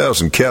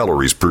 2,000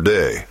 calories per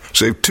day.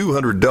 Save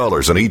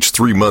 $200 on each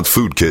 3-month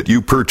food kit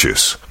you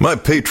purchase. My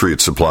Patriot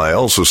Supply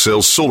also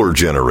sells solar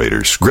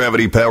generators,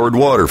 gravity-powered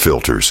water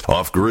filters,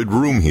 off-grid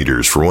room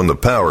heaters for when the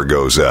power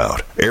goes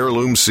out,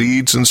 heirloom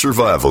seeds, and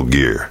survival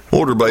gear.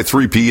 Order by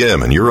 3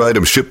 p.m. and your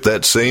items ship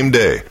that same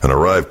day and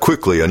arrive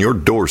quickly on your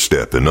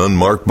doorstep in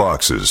unmarked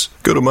boxes.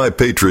 Go to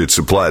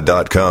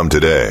mypatriotsupply.com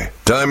today.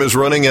 Time is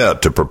running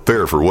out to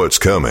prepare for what's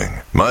coming.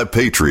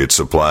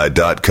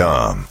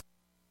 mypatriotsupply.com.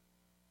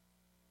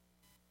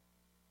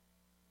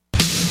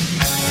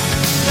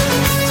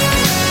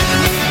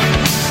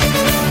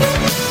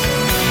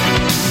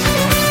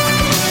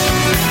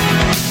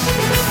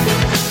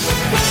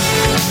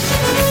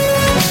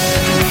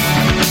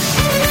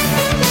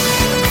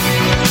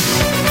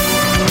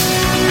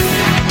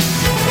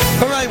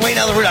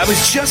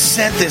 just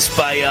sent this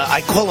by,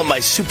 I call him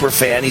my super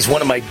fan. He's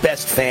one of my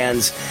best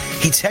fans.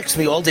 He texts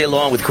me all day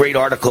long with great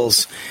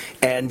articles,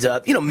 and,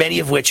 many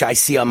of which I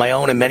see on my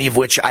own and many of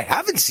which I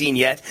haven't seen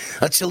yet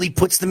until he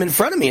puts them in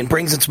front of me and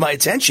brings them to my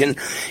attention.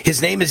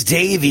 His name is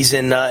Dave. He's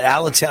in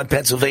Allentown,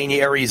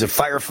 Pennsylvania area. He's a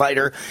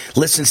firefighter,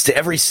 listens to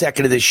every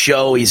second of this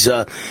show. He's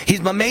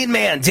my main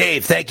man,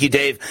 Dave. Thank you,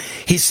 Dave.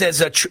 He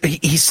says,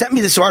 he sent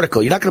me this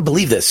article. You're not going to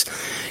believe this.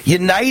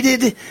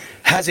 United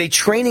has a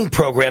training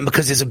program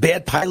because there's a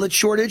bad pilot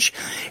shortage,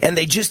 and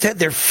they just had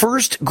their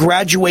first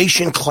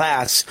graduation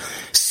class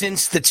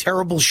since the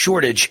terrible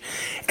shortage,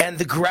 and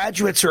the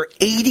graduates are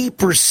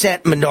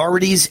 80%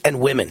 minorities and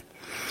women.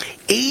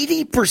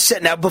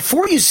 80%. Now,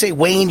 before you say,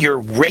 Wayne,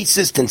 you're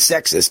racist and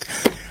sexist,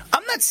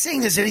 I'm not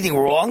saying there's anything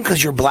wrong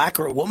because you're black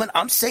or a woman.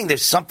 I'm saying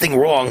there's something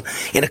wrong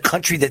in a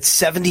country that's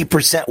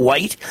 70%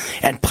 white,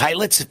 and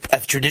pilots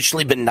have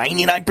traditionally been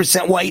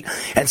 99% white,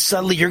 and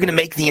suddenly you're going to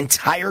make the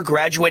entire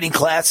graduating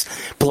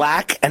class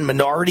black and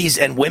minorities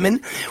and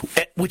women,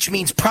 which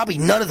means probably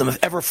none of them have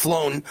ever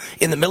flown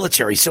in the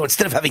military. So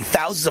instead of having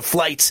thousands of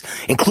flights,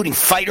 including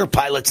fighter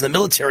pilots in the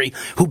military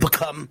who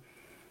become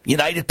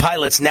United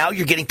pilots, now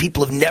you're getting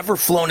people who've never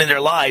flown in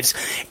their lives,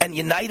 and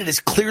United is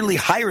clearly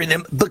hiring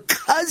them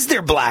because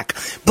they're black,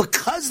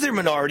 because they're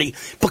minority,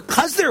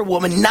 because they're a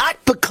woman, not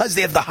because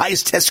they have the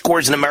highest test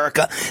scores in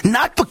America,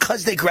 not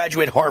because they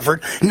graduated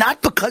Harvard,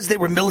 not because they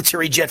were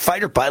military jet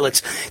fighter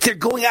pilots. They're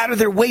going out of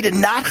their way to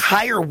not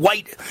hire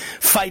white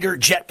fighter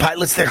jet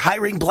pilots. They're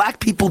hiring black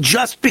people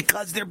just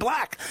because they're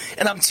black.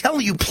 And I'm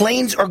telling you,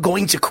 planes are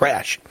going to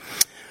crash.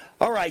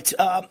 All right,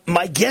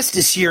 my guest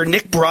is here,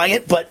 Nick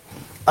Bryant, but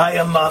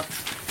I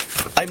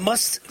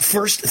must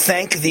first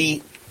thank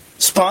the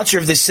sponsor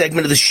of this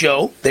segment of the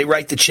show. They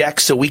write the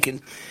checks so we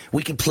can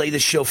play the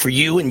show for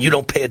you, and you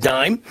don't pay a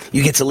dime.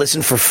 You get to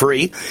listen for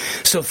free.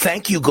 So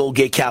thank you,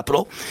 Goldgate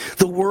Capital.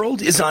 The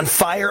world is on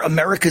fire.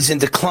 America's in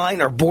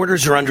decline. Our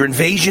borders are under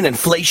invasion.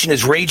 Inflation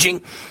is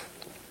raging.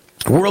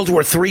 World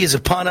War III is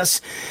upon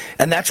us,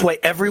 and that's why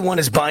everyone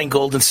is buying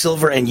gold and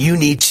silver, and you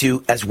need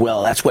to as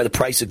well. That's why the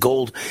price of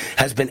gold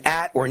has been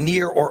at or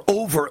near or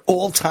over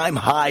all-time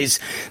highs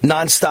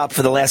nonstop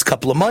for the last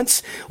couple of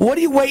months. What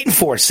are you waiting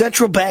for?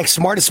 Central banks,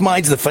 smartest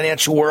minds in the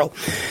financial world,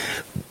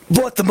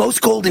 bought the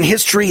most gold in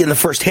history in the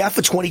first half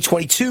of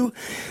 2022.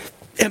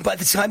 And by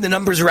the time the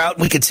numbers are out,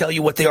 we can tell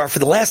you what they are for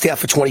the last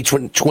half of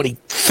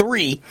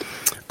 2023.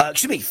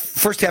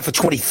 First half of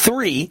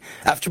 23,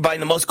 after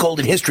buying the most gold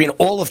in history in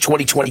all of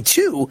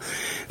 2022.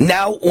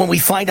 Now, when we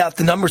find out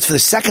the numbers for the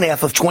second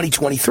half of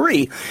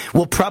 2023,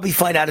 we'll probably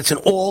find out it's an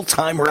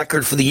all-time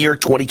record for the year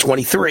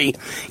 2023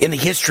 in the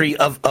history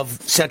of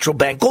central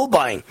bank gold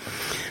buying.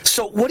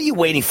 So what are you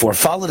waiting for?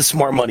 Follow the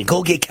smart money.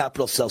 Goldgate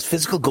Capital sells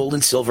physical gold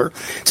and silver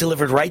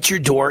delivered right to your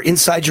door,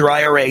 inside your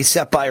IRA,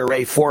 SEP IRA,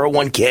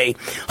 401k,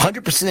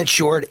 100%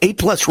 insured, A+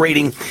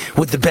 rating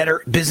with the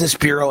Better Business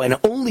Bureau, and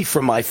only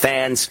for my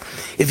fans.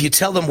 If you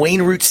tell them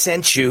Wayne Root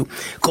sent you,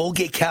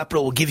 Goldgate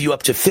Capital will give you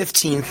up to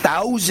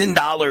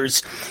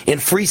 $15,000 in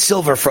free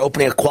silver for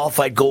opening a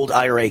qualified gold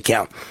IRA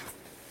account.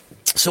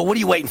 So what are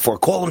you waiting for?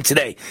 Call them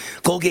today.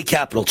 Goldgate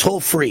Capital,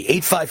 toll free,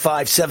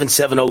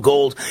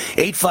 855-770-GOLD,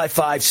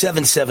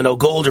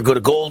 855-770-GOLD, or go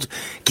to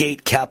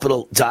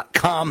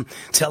goldgatecapital.com.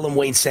 Tell them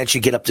Wayne sent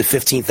you, get up to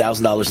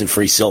 $15,000 in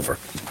free silver.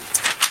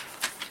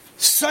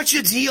 Such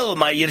a deal,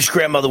 my Yiddish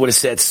grandmother would have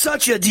said.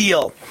 Such a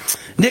deal.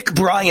 Nick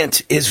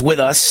Bryant is with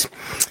us,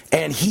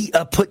 and he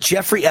put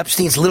Jeffrey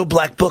Epstein's Little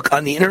Black Book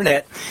on the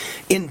internet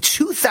in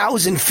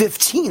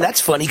 2015.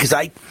 That's funny because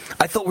I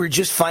thought we were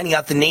just finding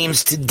out the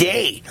names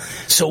today.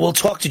 So we'll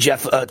talk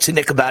to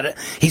Nick about it.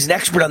 He's an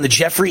expert on the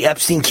Jeffrey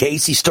Epstein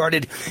case. He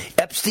started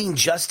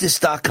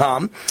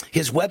EpsteinJustice.com.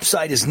 His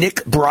website is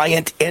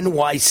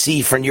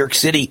NickBryantNYC for New York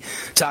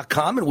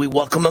City.com, and we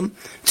welcome him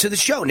to the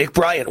show. Nick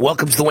Bryant,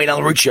 welcome to the Wayne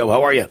Allyn Root Show.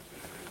 How are you?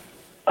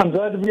 I'm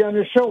glad to be on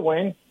your show,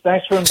 Wayne.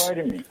 Thanks for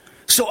inviting me.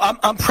 So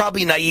I'm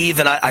probably naive,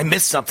 and I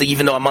missed something,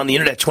 even though I'm on the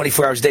internet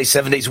 24 hours a day,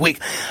 7 days a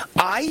week.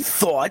 I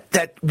thought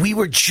that we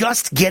were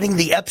just getting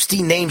the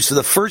Epstein names for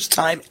the first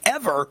time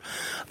ever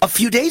a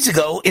few days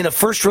ago in a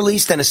first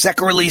release, then a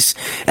second release,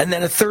 and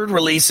then a third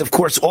release, of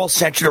course, all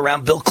centered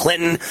around Bill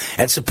Clinton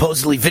and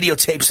supposedly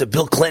videotapes of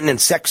Bill Clinton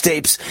and sex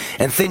tapes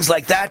and things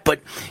like that.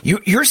 But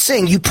you're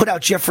saying you put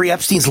out Jeffrey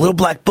Epstein's Little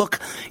Black Book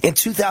in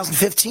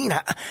 2015.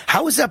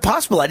 How is that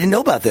possible? I didn't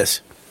know about this.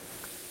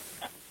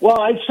 Well,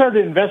 I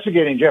started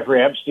investigating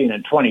Jeffrey Epstein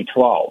in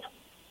 2012,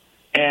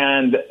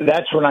 and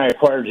that's when I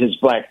acquired his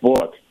black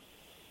book.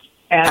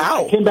 And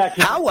How? I came back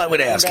to How, I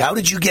would ask. How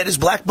did you get his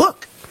black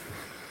book?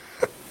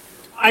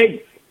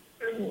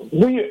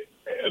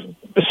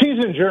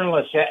 Seasoned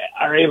journalists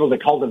are able to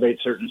cultivate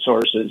certain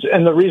sources,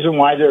 and the reason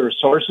why there are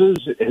sources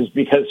is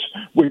because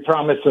we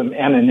promise them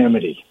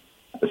anonymity.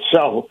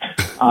 So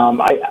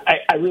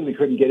I really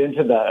couldn't get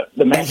into the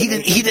and he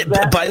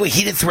didn't. By the way,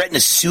 he didn't threaten to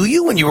sue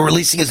you when you were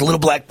releasing his Little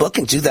Black Book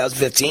in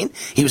 2015.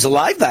 He was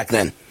alive back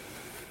then.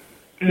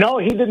 No,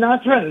 he did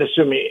not threaten to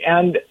sue me,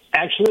 and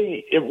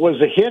actually, it was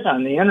a hit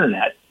on the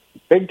internet,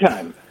 big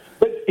time.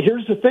 But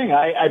here's the thing: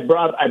 I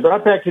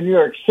brought back to New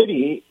York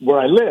City, where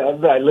I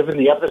live. I live in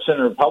the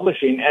epicenter of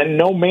publishing, and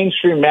no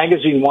mainstream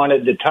magazine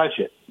wanted to touch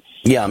it.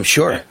 Yeah, I'm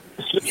sure.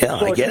 Yeah,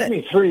 so I get it took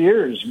me 3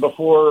 years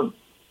before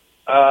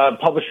a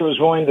publisher was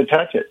willing to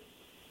touch it.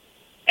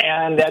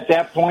 And at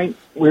that point,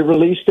 we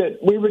released it.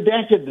 We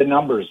redacted the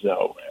numbers,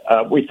 though.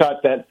 We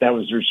thought that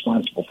was the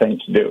responsible thing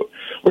to do,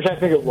 which I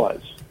think it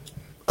was.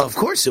 Of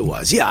course it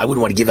was. Yeah, I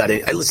wouldn't want to give out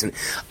it. Listen,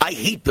 I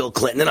hate Bill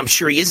Clinton, and I'm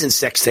sure he is in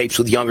sex tapes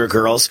with younger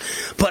girls,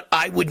 but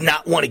I would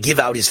not want to give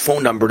out his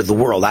phone number to the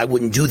world. I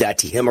wouldn't do that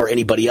to him or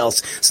anybody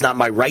else. It's not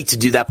my right to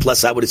do that.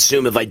 Plus, I would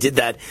assume if I did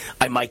that,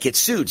 I might get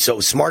sued.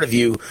 So smart of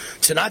you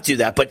to not do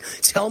that. But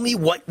tell me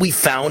what we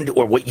found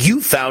or what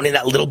you found in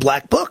that little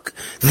black book.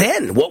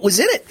 Then, what was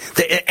in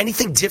it?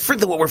 Anything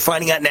different than what we're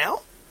finding out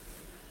now?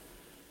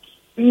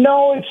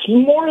 No, it's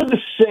more of the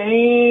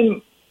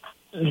same.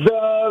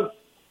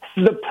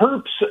 The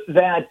perps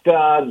that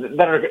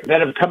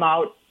have come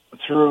out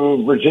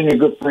through Virginia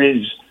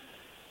Giuffre's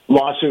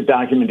lawsuit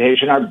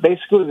documentation are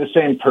basically the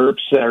same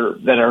perps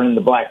that are in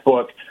the Black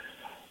Book.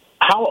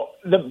 How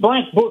the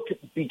Black Book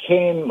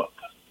became,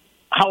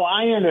 how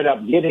I ended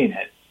up getting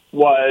it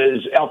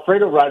was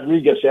Alfredo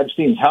Rodriguez,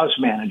 Epstein's house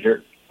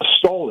manager,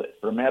 stole it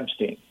from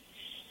Epstein.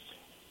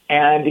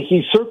 And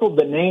he circled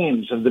the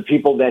names of the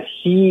people that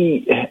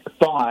he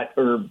thought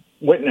or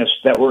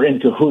witnessed that were in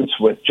cahoots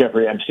with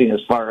Jeffrey Epstein as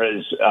far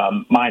as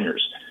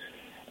minors.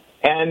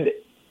 And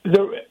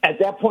at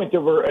that point,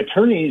 there were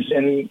attorneys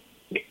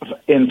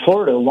in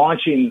Florida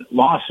launching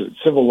lawsuits,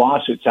 civil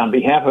lawsuits on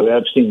behalf of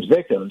Epstein's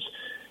victims.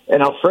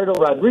 And Alfredo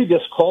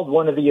Rodriguez called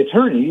one of the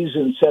attorneys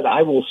and said,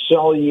 I will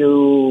sell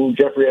you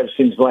Jeffrey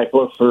Epstein's Black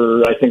Book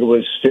for, I think it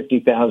was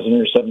 $50,000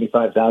 or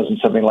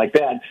 $75,000, something like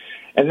that.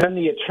 And then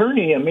the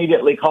attorney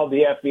immediately called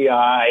the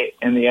FBI,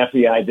 and the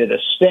FBI did a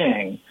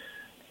sting.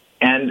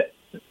 And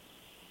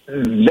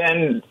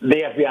then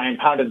the FBI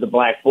impounded the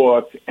Black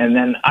Book, and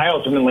then I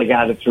ultimately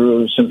got it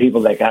through some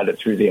people that got it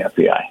through the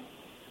FBI.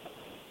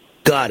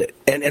 Got it.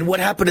 And what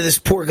happened to this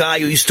poor guy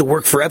who used to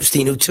work for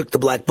Epstein who took the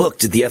Black Book?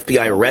 Did the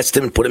FBI arrest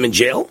him and put him in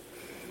jail?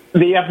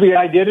 The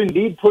FBI did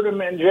indeed put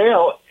him in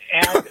jail.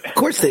 And of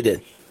course they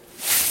did.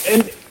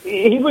 And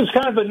he was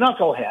kind of a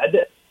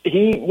knucklehead.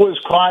 He was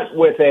caught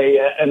with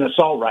an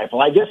assault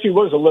rifle. I guess he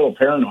was a little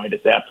paranoid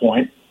at that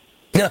point.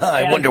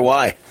 I wonder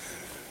why.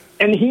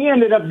 And he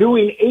ended up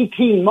doing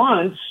 18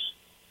 months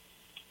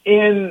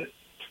in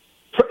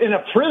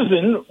a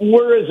prison,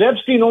 whereas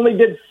Epstein only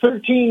did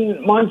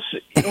 13 months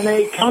in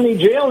a county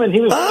jail, and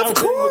he was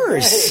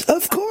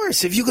Of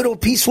course. If you go to a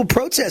peaceful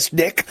protest,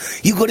 Nick,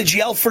 you go to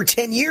jail for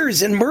 10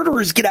 years, and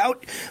murderers get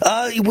out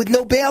with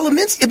no bail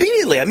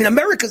immediately. I mean,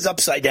 America's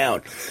upside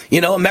down.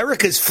 You know,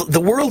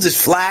 the world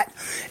is flat,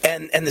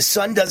 and the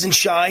sun doesn't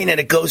shine, and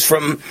it goes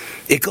from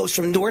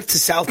north to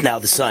south now,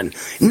 the sun.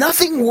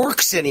 Nothing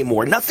works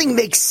anymore. Nothing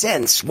makes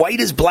sense. White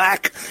is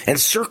black, and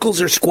circles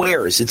are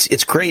squares.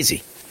 It's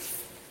crazy.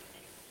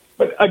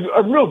 But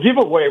a real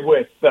giveaway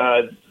with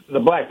the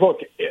Black Book,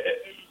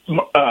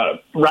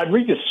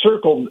 Rodriguez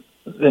circled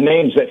the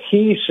names that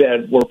he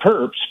said were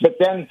perps, but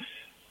then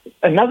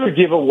another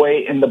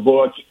giveaway in the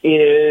book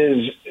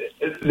is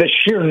the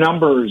sheer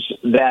numbers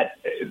that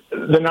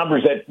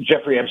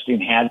Jeffrey Epstein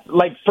had.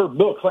 Like for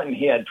Bill Clinton,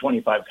 he had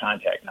 25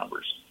 contact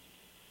numbers.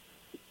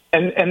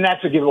 And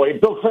that's a giveaway.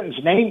 Bill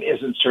Clinton's name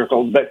isn't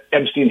circled, but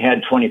Epstein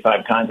had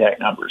 25 contact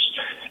numbers.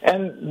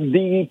 And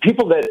the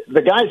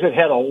guys that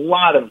had a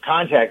lot of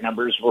contact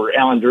numbers were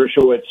Alan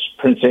Dershowitz,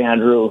 Prince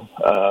Andrew,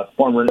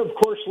 former, of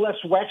course, Les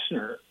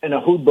Wexner and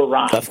Ehud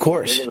Barak. Of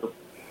course.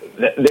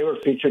 They were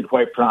featured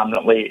quite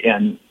prominently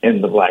in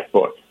the Black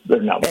Book.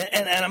 And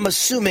I'm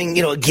assuming,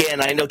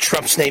 again, I know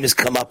Trump's name has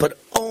come up, but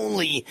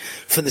only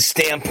from the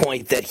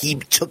standpoint that he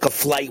took a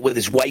flight with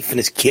his wife and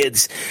his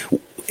kids.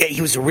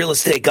 He was a real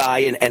estate guy,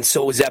 and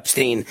so was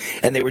Epstein,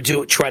 and they were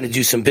trying to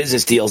do some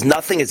business deals.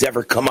 Nothing has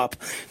ever come up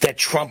that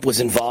Trump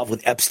was involved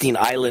with Epstein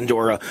Island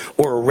or a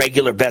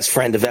regular best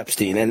friend of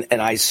Epstein,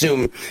 and I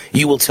assume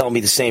you will tell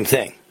me the same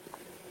thing.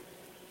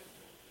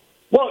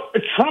 Well,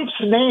 Trump's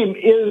name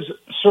is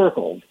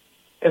circled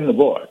in the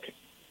book,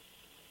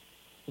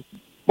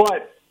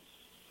 but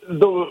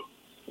the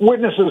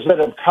witnesses that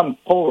have come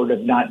forward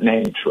have not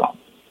named Trump.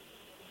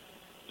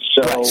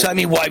 So I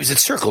mean, why was it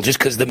circled? Just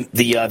because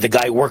the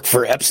guy worked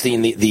for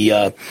Epstein,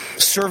 the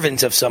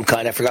servant of some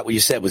kind. I forgot what you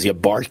said. Was he a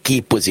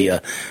barkeep? Was he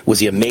a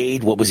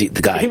maid? What was he?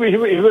 The guy? He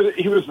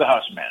was the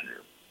house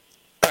manager.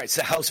 All right,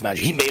 so the house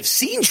manager. He may have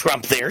seen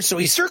Trump there, so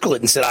he circled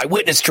it and said, "I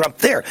witnessed Trump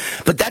there."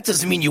 But that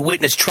doesn't mean you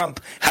witnessed Trump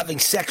having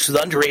sex with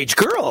underage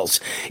girls.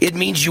 It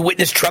means you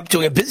witnessed Trump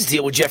doing a business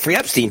deal with Jeffrey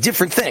Epstein.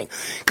 Different thing.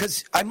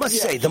 Because I must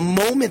say, the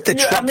moment that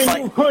Trump,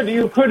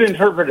 you could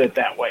interpret it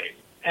that way.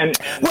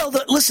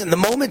 Listen, the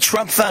moment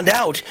Trump found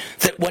out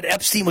that what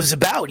Epstein was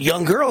about,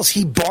 young girls,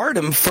 he barred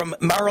him from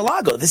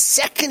Mar-a-Lago. The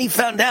second he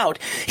found out,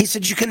 he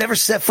said, you can never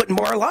set foot in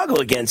Mar-a-Lago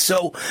again.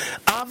 So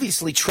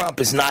obviously Trump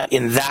is not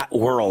in that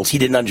world. He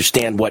didn't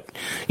understand what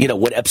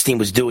Epstein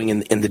was doing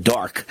in the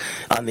dark,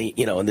 in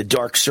the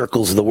dark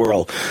circles of the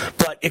world.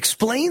 But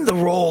explain the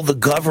role the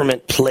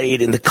government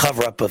played in the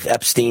cover-up of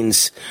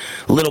Epstein's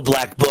little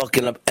black book.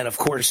 And of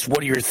course,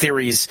 what are your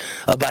theories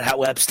about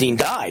how Epstein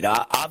died?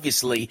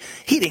 Obviously,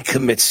 he didn't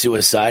commit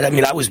suicide. I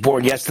mean, I was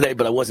born yesterday,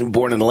 but I wasn't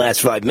born in the last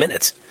 5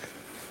 minutes.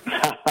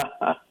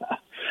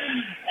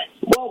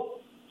 Well,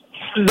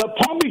 the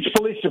Palm Beach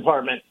Police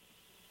Department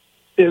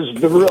is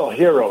the real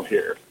hero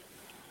here.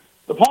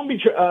 The Palm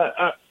Beach,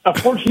 a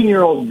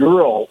 14-year-old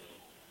girl,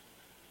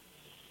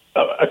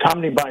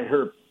 accompanied by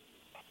her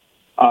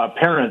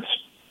parents,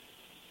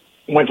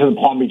 went to the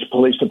Palm Beach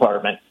Police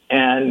Department,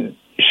 and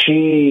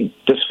she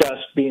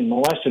discussed being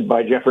molested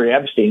by Jeffrey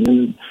Epstein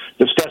and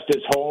discussed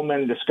his home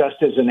and discussed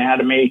his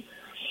anatomy.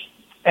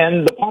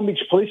 And the Palm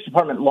Beach Police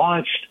Department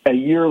launched a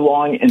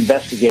year-long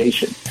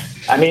investigation.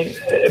 I mean,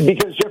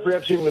 because Jeffrey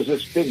Epstein was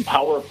this big,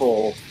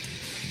 powerful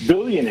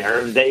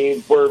billionaire,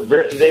 they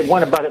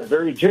went about it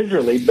very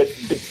gingerly, but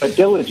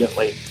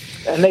diligently.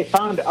 And they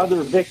found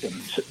other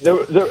victims.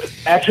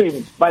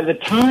 Actually, by the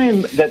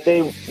time that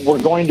they were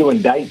going to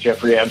indict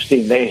Jeffrey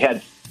Epstein, they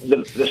had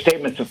the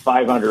statements of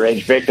 5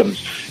 underage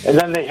victims, and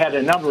then they had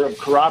a number of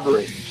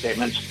corroborating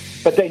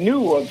statements, but they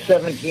knew of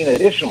 17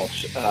 additional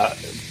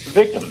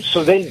victims,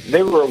 so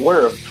they were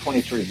aware of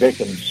 23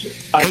 victims.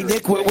 Hey,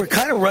 Nick, we're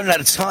kind of running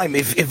out of time.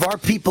 If our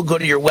people go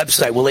to your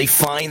website, will they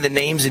find the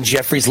names in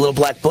Jeffrey's little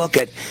black book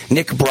at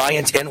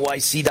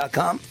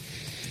nickbryantnyc.com?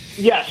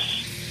 Yes.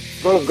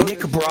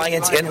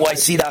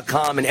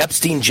 NickBryantNYC.com and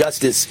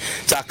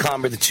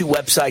EpsteinJustice.com are the two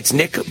websites.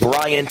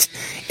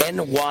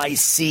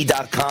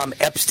 NickBryantNYC.com,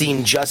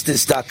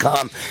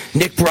 EpsteinJustice.com.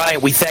 Nick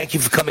Bryant, we thank you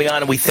for coming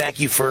on, and we thank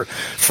you for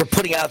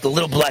putting out the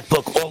Little Black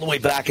Book all the way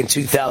back in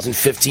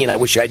 2015. I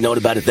wish I'd known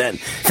about it then.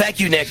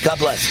 Thank you, Nick. God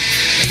bless.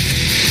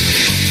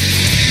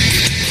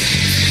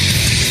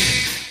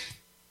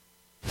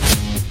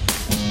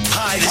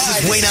 Hi,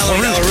 this is Wayne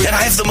Allyn, and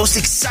I have the most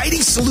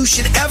exciting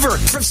solution ever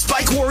from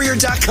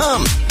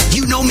SpikeWarrior.com.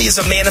 You know me as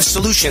a man of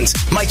solutions.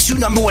 My 2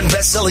 #1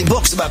 best-selling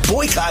books about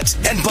boycotts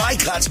and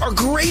boycotts are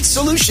great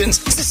solutions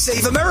to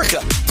save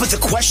America. But the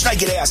question I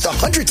get asked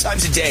 100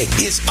 times a day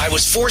is, I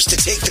was forced to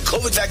take the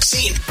COVID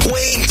vaccine.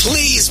 Wayne,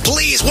 please,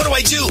 what do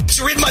I do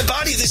to rid my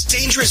body of this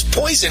dangerous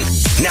poison?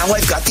 Now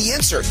I've got the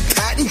answer.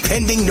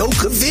 Patent-pending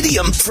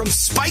Nocovidium from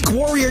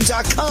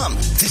SpikeWarrior.com.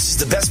 This is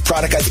the best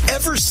product I've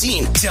ever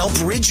seen to help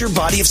rid your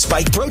body of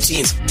spike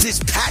proteins. This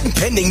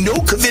patent-pending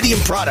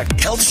Nocovidium product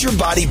helps your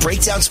body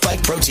break down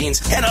spike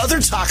proteins and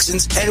other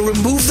toxins and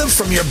remove them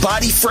from your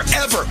body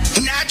forever,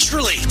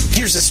 naturally.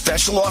 Here's a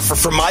special offer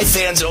for my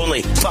fans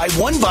only. Buy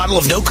 1 bottle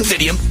of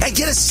Nocovidium and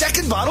get a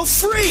 2nd bottle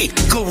free.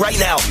 Go right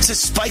now to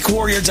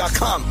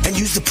SpikeWarrior.com and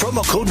use the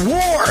promo code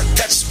WAR.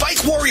 That's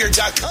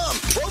SpikeWarrior.com,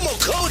 promo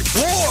code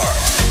WAR.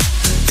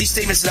 These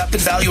statements have not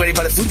been evaluated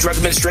by the Food and Drug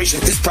Administration.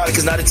 This product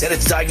is not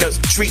intended to diagnose,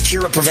 treat,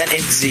 cure, or prevent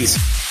any disease.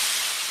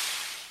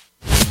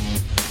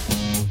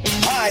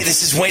 Hi,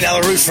 this is Wayne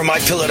Allyn from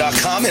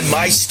MyPillow.com and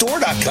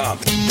MyStore.com.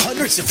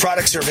 Hundreds of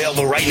products are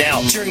available right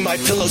now during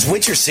MyPillow's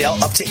winter sale,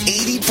 up to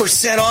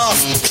 80% off.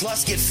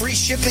 Plus, get free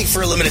shipping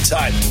for a limited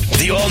time.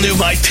 The all-new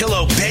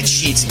MyPillow bed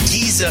sheets,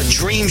 Giza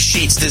Dream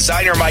Sheets,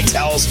 designer My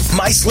Towels,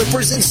 My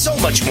Slippers, and so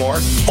much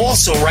more.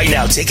 Also, right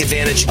now, take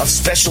advantage of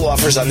special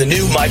offers on the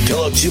new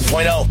MyPillow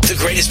 2.0, the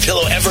greatest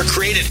pillow ever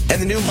created,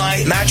 and the new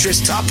My Mattress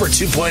Topper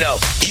 2.0.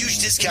 Huge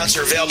discounts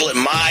are available at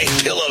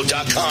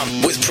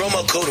MyPillow.com with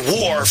promo code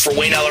WAR for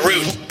Wayne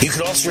Allyn. You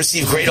can also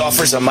receive great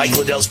offers on Mike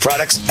Liddell's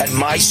products at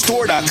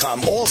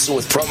MyStore.com, also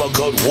with promo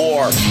code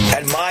WAR.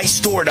 At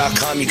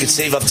MyStore.com, you can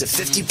save up to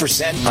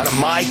 50% on a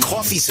My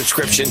Coffee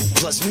subscription,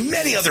 plus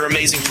many other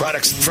amazing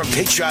products from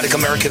patriotic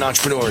American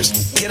entrepreneurs.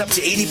 Get up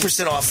to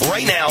 80% off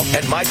right now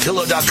at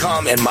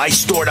MyPillow.com and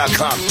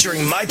MyStore.com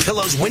during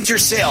MyPillow's winter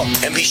sale.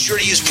 And be sure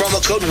to use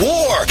promo code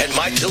WAR at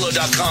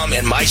MyPillow.com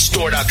and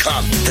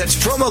MyStore.com. That's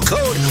promo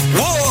code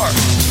WAR.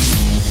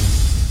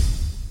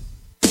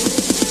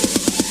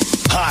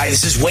 Hi,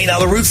 this is Wayne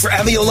Allyn for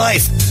Amio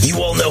Life.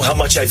 You all know how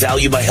much I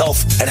value my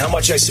health and how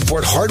much I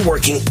support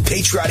hardworking,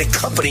 patriotic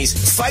companies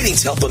fighting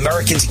to help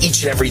Americans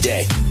each and every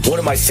day. One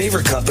of my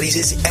favorite companies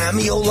is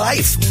Amio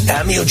Life.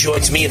 Amio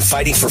joins me in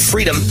fighting for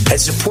freedom and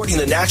supporting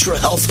the natural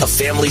health of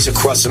families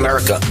across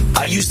America.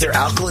 I use their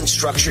alkaline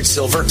structured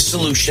silver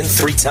solution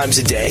 3 times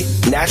a day,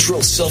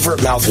 natural silver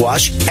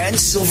mouthwash, and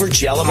silver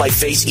gel on my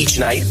face each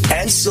night,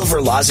 and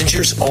silver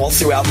lozenges all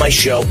throughout my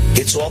show.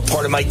 It's all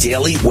part of my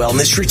daily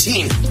wellness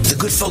routine. The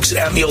good folks at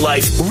Amnio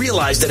Life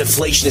realized that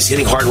inflation is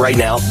hitting hard right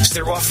now, so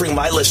they're offering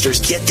my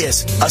listeners, get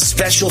this, a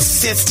special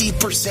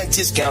 50%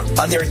 discount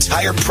on their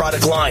entire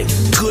product line.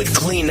 Good,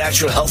 clean,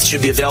 natural health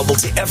should be available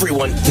to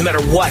everyone, no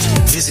matter what.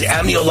 Visit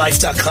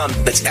AmnioLife.com.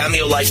 That's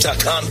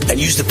AmnioLife.com and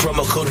use the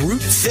promo code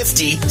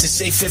ROOT50 to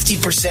save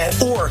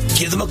 50%, or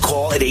give them a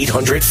call at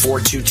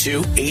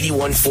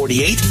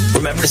 800-422-8148.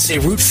 Remember to say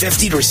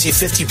ROOT50 to receive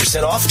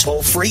 50% off.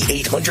 Toll free,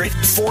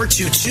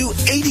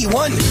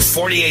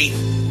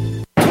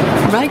 800-422-8148.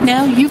 Right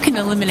now, you can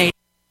eliminate.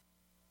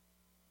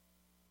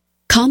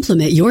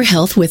 Complement your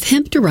health with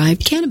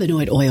hemp-derived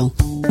cannabinoid oil.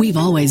 We've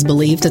always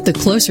believed that the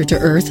closer to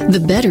Earth, the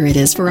better it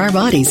is for our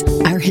bodies.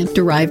 Our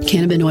hemp-derived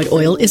cannabinoid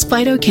oil is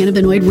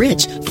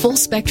phytocannabinoid-rich,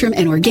 full-spectrum,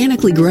 and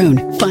organically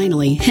grown.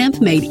 Finally, hemp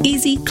made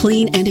easy,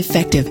 clean, and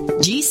effective.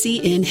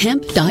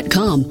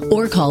 GCNhemp.com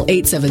or call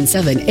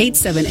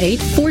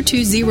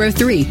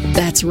 877-878-4203.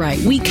 That's right,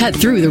 we cut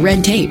through the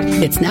red tape.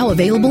 It's now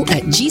available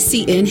at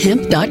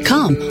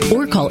GCNhemp.com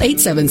or call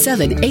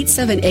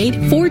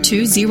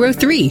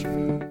 877-878-4203.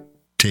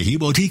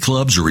 Tehebo Tea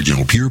Club's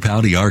original Pure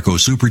Pouty Arco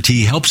Super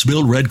Tea helps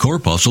build red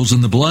corpuscles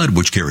in the blood,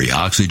 which carry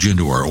oxygen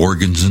to our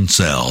organs and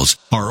cells.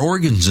 Our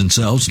organs and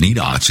cells need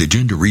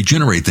oxygen to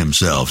regenerate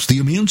themselves. The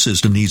immune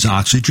system needs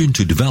oxygen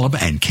to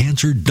develop, and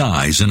cancer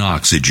dies in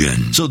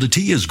oxygen. So the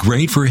tea is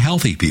great for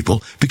healthy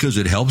people because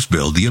it helps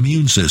build the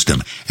immune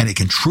system, and it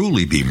can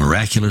truly be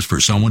miraculous for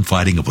someone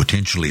fighting a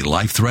potentially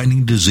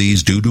life-threatening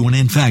disease due to an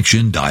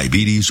infection,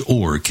 diabetes,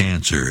 or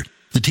cancer.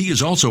 The tea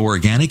is also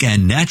organic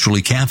and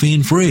naturally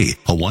caffeine-free.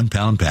 A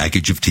 1-pound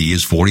package of tea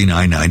is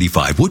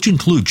 $49.95, which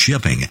includes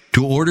shipping.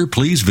 To order,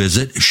 please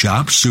visit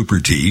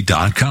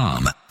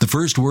shopsupertea.com. The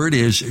first word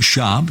is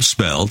shop,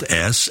 spelled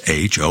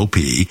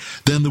S-H-O-P,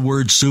 then the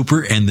word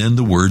super, and then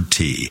the word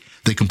tea.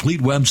 The complete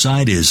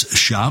website is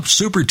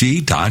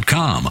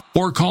shopsupertea.com,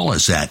 or call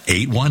us at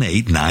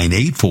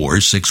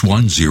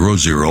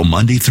 818-984-6100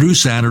 Monday through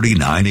Saturday,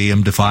 9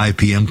 a.m. to 5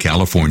 p.m.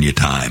 California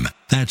time.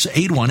 That's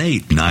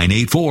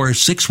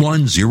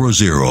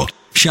 818-984-6100.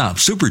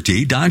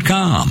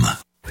 Shopsupertea.com.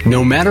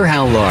 No matter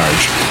how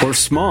large or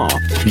small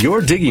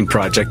your digging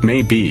project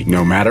may be,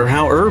 no matter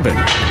how urban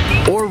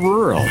or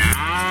rural,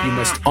 you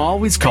must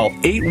always call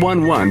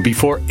 811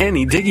 before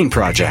any digging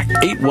project.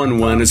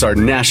 811 is our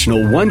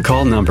national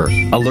one-call number,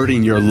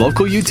 alerting your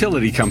local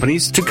utility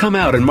companies to come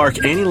out and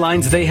mark any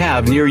lines they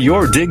have near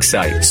your dig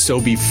site.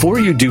 So before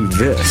you do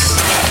this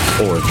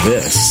or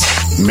this,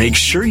 make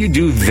sure you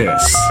do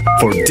this.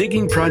 For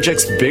digging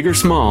projects big or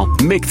small,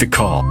 make the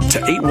call to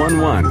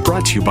 811.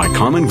 Brought to you by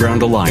Common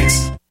Ground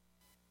Alliance.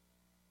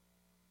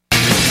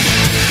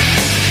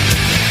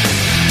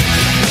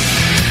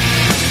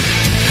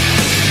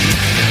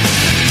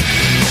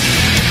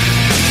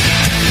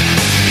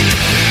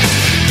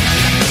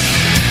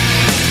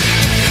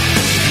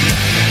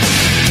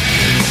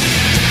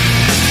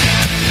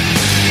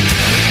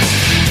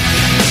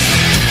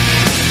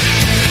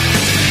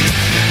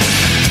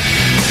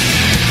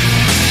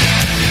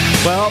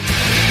 Well,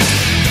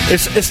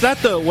 it's not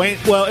the Wayne.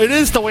 Well, it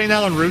is the Wayne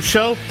Allyn Root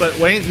Show, but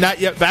Wayne not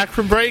yet back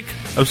from break.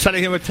 I'm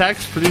sending him a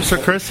text. Producer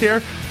Chris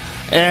here,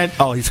 and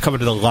he's coming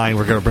to the line.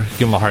 We're going to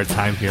give him a hard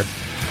time here.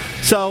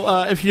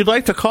 So if you'd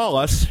like to call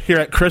us here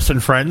at Chris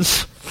and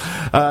Friends,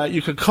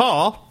 you could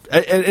call.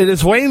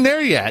 Is Wayne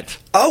there yet?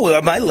 Oh,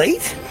 am I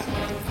late?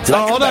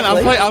 Hold on.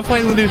 I'm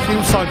playing the new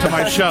theme song to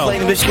my show.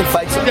 Playing the Michigan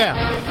Fight song?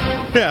 Yeah.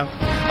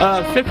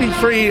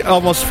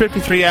 almost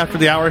 53 after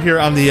the hour here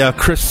on the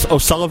Chris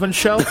O'Sullivan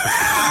Show.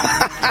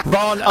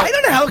 Ron, I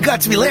don't know how it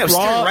got to be late. I was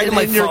staring right at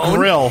my phone. Your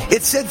grill.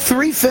 It said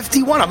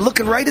 3:51. I'm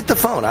looking right at the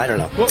phone. I don't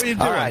know. What were you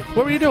doing? All right.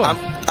 What were you doing?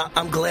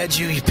 I'm glad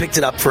you picked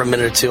it up for a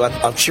minute or two.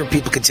 I'm sure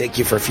people could take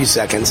you for a few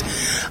seconds.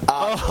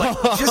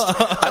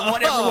 I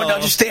want everyone to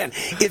understand.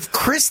 If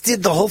Chris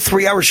did the whole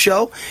 3-hour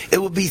show,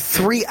 it would be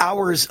 3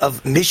 hours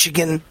of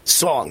Michigan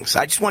songs.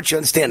 I just want you to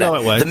understand that. No,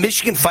 it would. The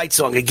Michigan Fight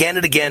song, again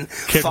and again,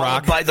 Kid followed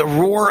Rock. by the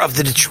roar of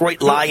the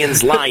Detroit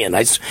Lions lion.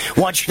 I just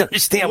want you to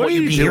understand what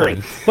you'd be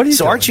hearing. What are you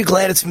doing? Aren't you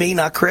glad it's me,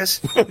 not Chris?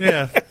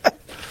 Yeah.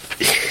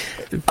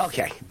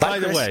 Okay. By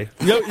the way,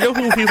 you know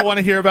who people want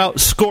to hear about?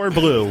 Score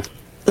Blue.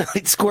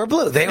 Score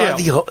Blue. They are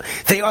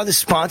the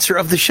sponsor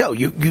of the show.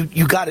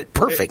 You got it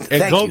perfect.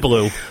 And Thank Go you.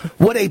 Blue.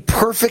 What a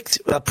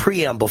perfect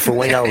preamble for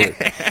Wayne Allyn.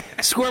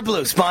 Score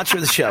Blue, sponsor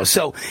of the show.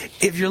 So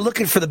if you're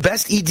looking for the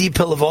best ED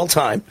pill of all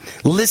time,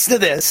 listen to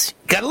this.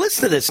 Got to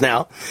listen to this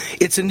now.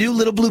 It's a new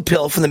little blue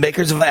pill from the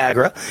makers of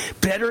Viagra.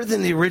 Better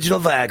than the original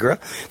Viagra.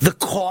 The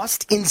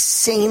cost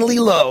insanely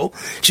low,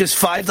 just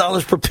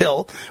 $5 per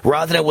pill,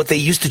 rather than what they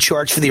used to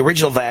charge for the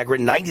original Viagra,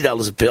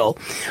 $90 a pill.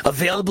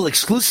 Available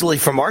exclusively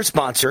from our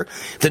sponsor,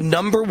 the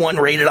 #1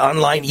 rated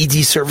online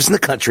ED service in the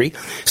country,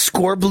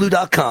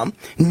 scoreblue.com.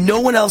 No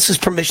one else has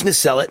permission to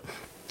sell it.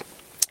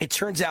 It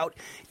turns out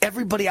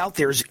everybody out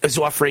there is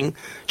offering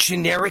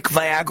generic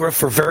Viagra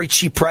for very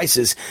cheap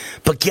prices.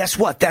 But guess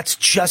what? That's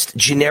just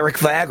generic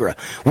Viagra.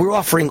 We're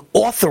offering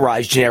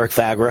authorized generic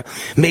Viagra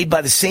made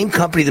by the same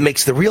company that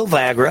makes the real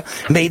Viagra,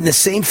 made in the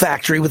same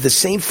factory with the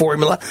same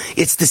formula.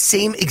 It's the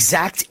same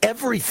exact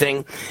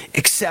everything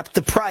except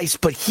the price.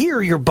 But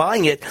here you're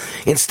buying it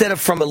instead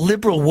of from a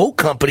liberal woke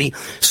company.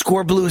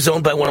 Score Blue is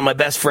owned by one of my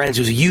best friends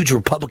who's a huge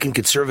Republican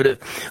conservative,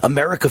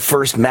 America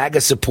First, MAGA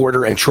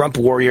supporter, and Trump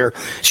warrior.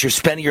 So you're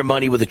spending your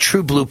money with a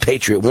true blue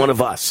patriot, one of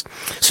us.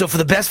 So for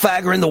the best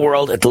Viagra in the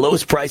world at the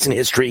lowest price in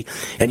history,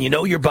 and you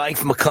know you're buying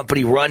from a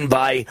company run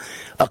by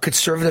a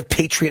conservative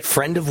patriot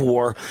friend of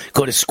war,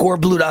 go to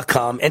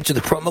scoreblue.com, enter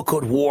the promo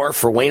code WAR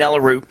for Wayne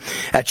Allyn Root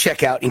at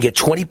checkout and get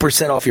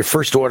 20% off your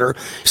first order.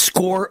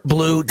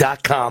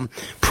 Scoreblue.com,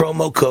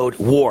 promo code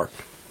WAR.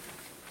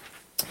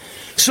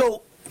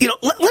 So,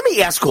 let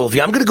me ask all of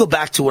you. I'm going to go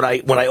back to what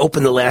I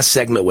opened the last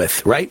segment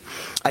with, right?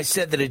 I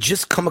said that it had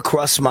just come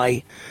across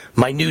my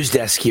news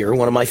desk here.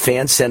 One of my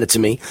fans sent it to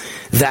me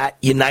that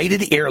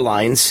United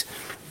Airlines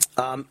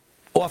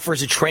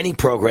offers a training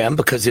program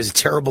because there's a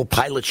terrible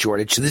pilot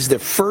shortage. So this is their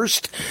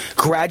first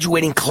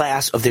graduating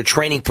class of their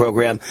training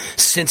program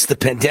since the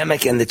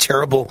pandemic and the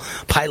terrible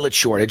pilot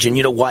shortage. And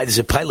you know why there's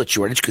a pilot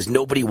shortage? Because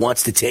nobody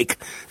wants to take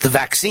the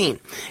vaccine.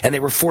 And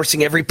they were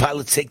forcing every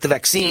pilot to take the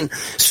vaccine.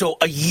 So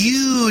a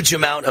huge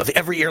amount of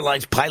every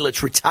airline's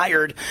pilots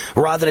retired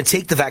rather than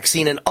take the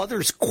vaccine, and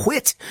others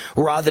quit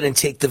rather than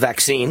take the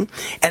vaccine.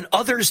 And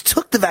others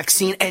took the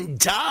vaccine and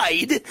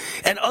died.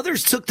 And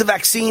others took the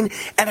vaccine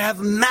and have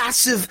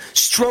massive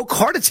stroke,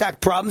 heart attack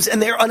problems,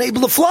 and they're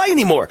unable to fly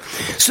anymore.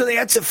 So they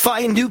had to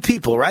find new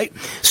people, right?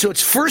 So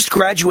its first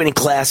graduating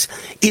class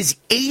is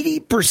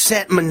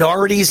 80%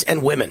 minorities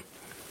and women.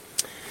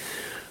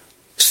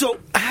 So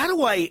how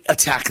do I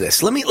attack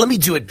this? Let me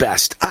do it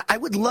best. I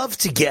would love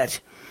to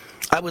get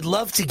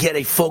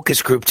a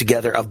focus group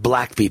together of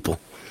black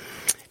people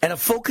and a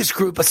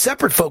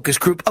separate focus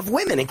group of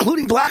women,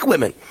 including black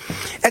women,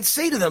 and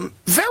say to them,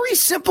 very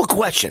simple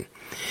question.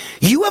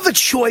 You have a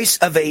choice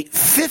of a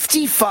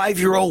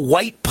 55-year-old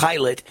white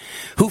pilot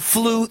who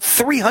flew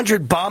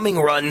 300 bombing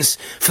runs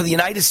for the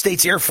United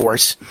States Air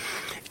Force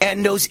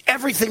and knows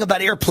everything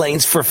about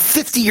airplanes for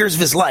 50 years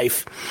of his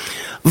life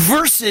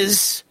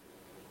versus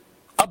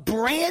a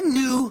brand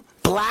new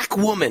black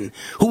woman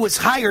who was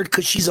hired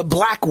because she's a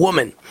black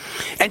woman,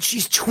 and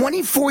she's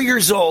 24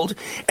 years old,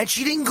 and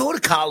she didn't go to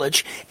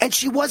college, and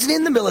she wasn't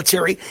in the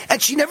military,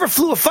 and she never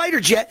flew a fighter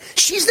jet.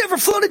 She's never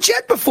flown a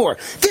jet before.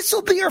 This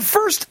will be her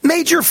first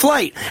major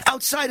flight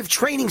outside of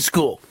training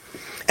school,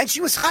 and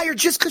she was hired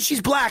just because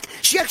she's black.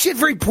 She actually had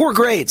very poor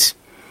grades.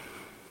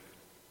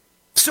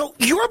 So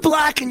you're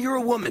black and you're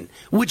a woman.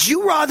 Would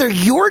you rather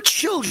your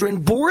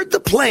children board the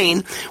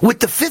plane with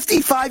the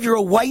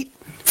 55-year-old white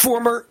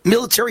former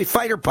military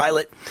fighter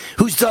pilot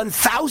who's done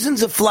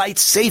thousands of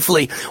flights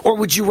safely, or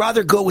would you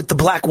rather go with the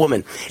black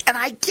woman? And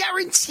I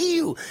guarantee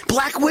you,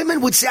 black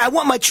women would say, I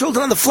want my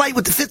children on the flight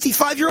with the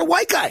 55-year-old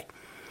white guy.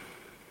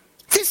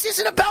 This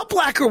isn't about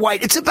black or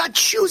white. It's about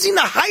choosing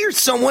to hire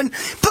someone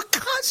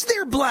because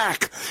they're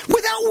black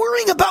without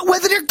worrying about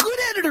whether they're good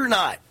at it or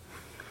not.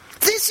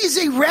 This is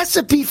a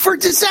recipe for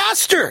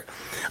disaster.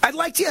 I'd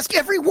like to ask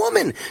every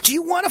woman, do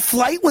you want a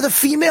flight with a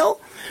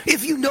female?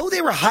 If you know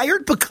they were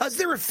hired because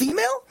they're a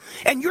female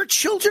and your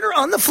children are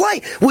on the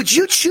flight, would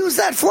you choose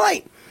that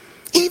flight?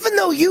 Even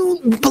though you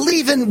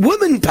believe in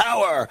woman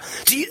power,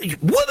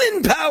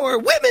 women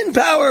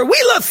power,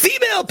 we love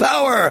female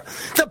power,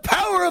 the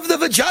power of the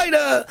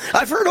vagina.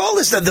 I've heard all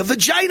this stuff, the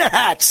vagina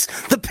hats,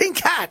 the pink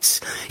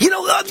hats. You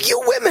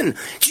women,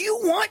 do you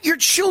want your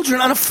children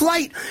on a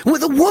flight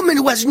with a woman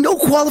who has no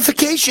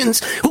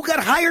qualifications, who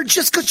got hired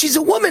just because she's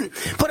a woman,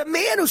 but a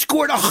man who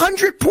scored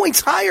 100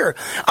 points higher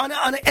on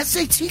an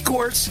SAT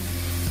course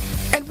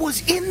and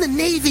was in the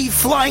Navy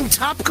flying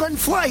Top Gun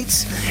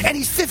flights, and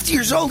he's 50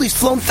 years old, he's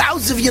flown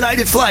thousands of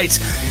United flights.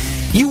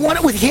 You want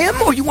it with him,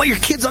 or you want your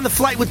kids on the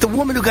flight with the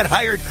woman who got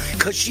hired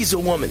because she's a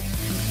woman?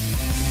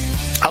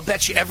 I'll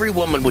bet you every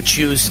woman would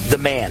choose the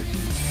man.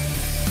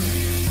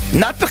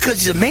 Not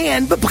because he's a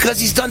man, but because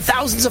he's done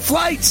thousands of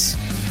flights.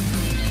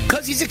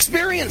 Because he's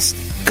experienced.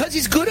 Because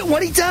he's good at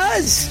what he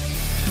does.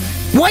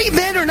 White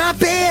men are not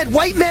bad.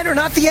 White men are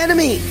not the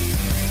enemy.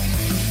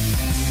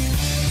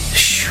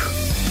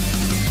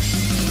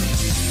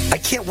 I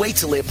can't wait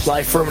till they apply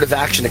affirmative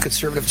action to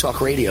conservative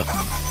talk radio.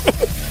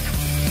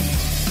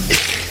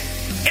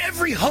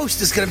 Every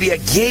host is going to be a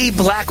gay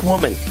black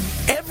woman.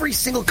 Every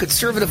single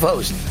conservative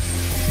host.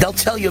 They'll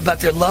tell you about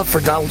their love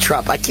for Donald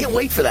Trump. I can't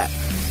wait for that.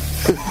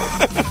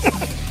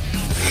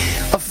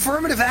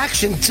 Affirmative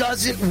action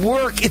doesn't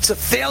work. It's a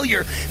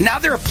failure. Now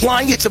they're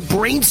applying it to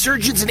brain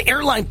surgeons and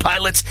airline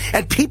pilots,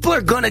 and people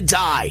are going to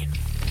die.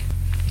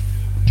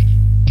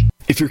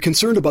 If you're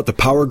concerned about the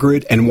power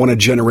grid and want to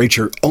generate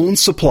your own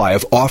supply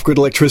of off-grid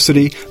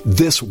electricity,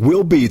 this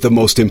will be the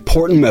most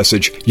important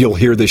message you'll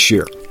hear this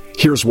year.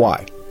 Here's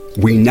why.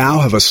 We now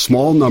have a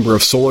small number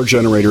of solar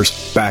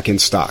generators back in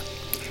stock.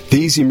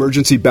 These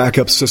emergency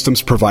backup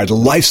systems provide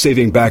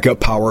life-saving backup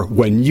power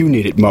when you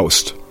need it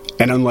most.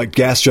 And unlike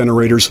gas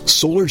generators,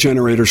 solar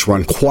generators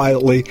run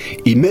quietly,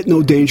 emit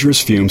no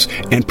dangerous fumes,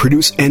 and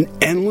produce an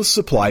endless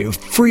supply of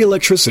free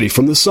electricity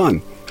from the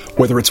sun.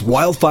 Whether it's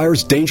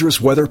wildfires,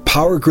 dangerous weather,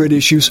 power grid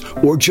issues,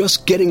 or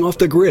just getting off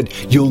the grid,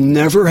 you'll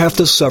never have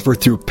to suffer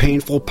through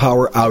painful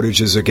power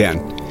outages again.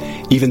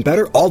 Even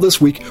better, all this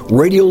week,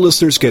 radio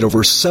listeners get over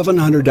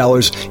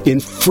 $700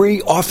 in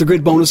free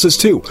off-the-grid bonuses,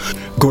 too.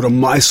 Go to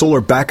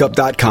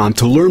MySolarBackup.com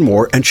to learn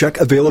more and check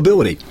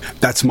availability.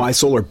 That's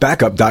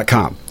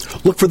MySolarBackup.com.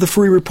 Look for the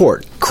free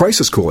report,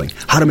 Crisis Cooling,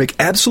 how to make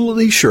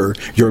absolutely sure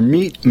your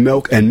meat,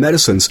 milk, and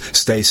medicines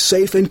stay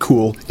safe and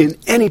cool in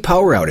any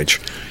power outage.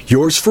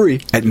 Yours free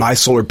at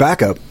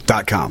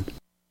MySolarBackup.com.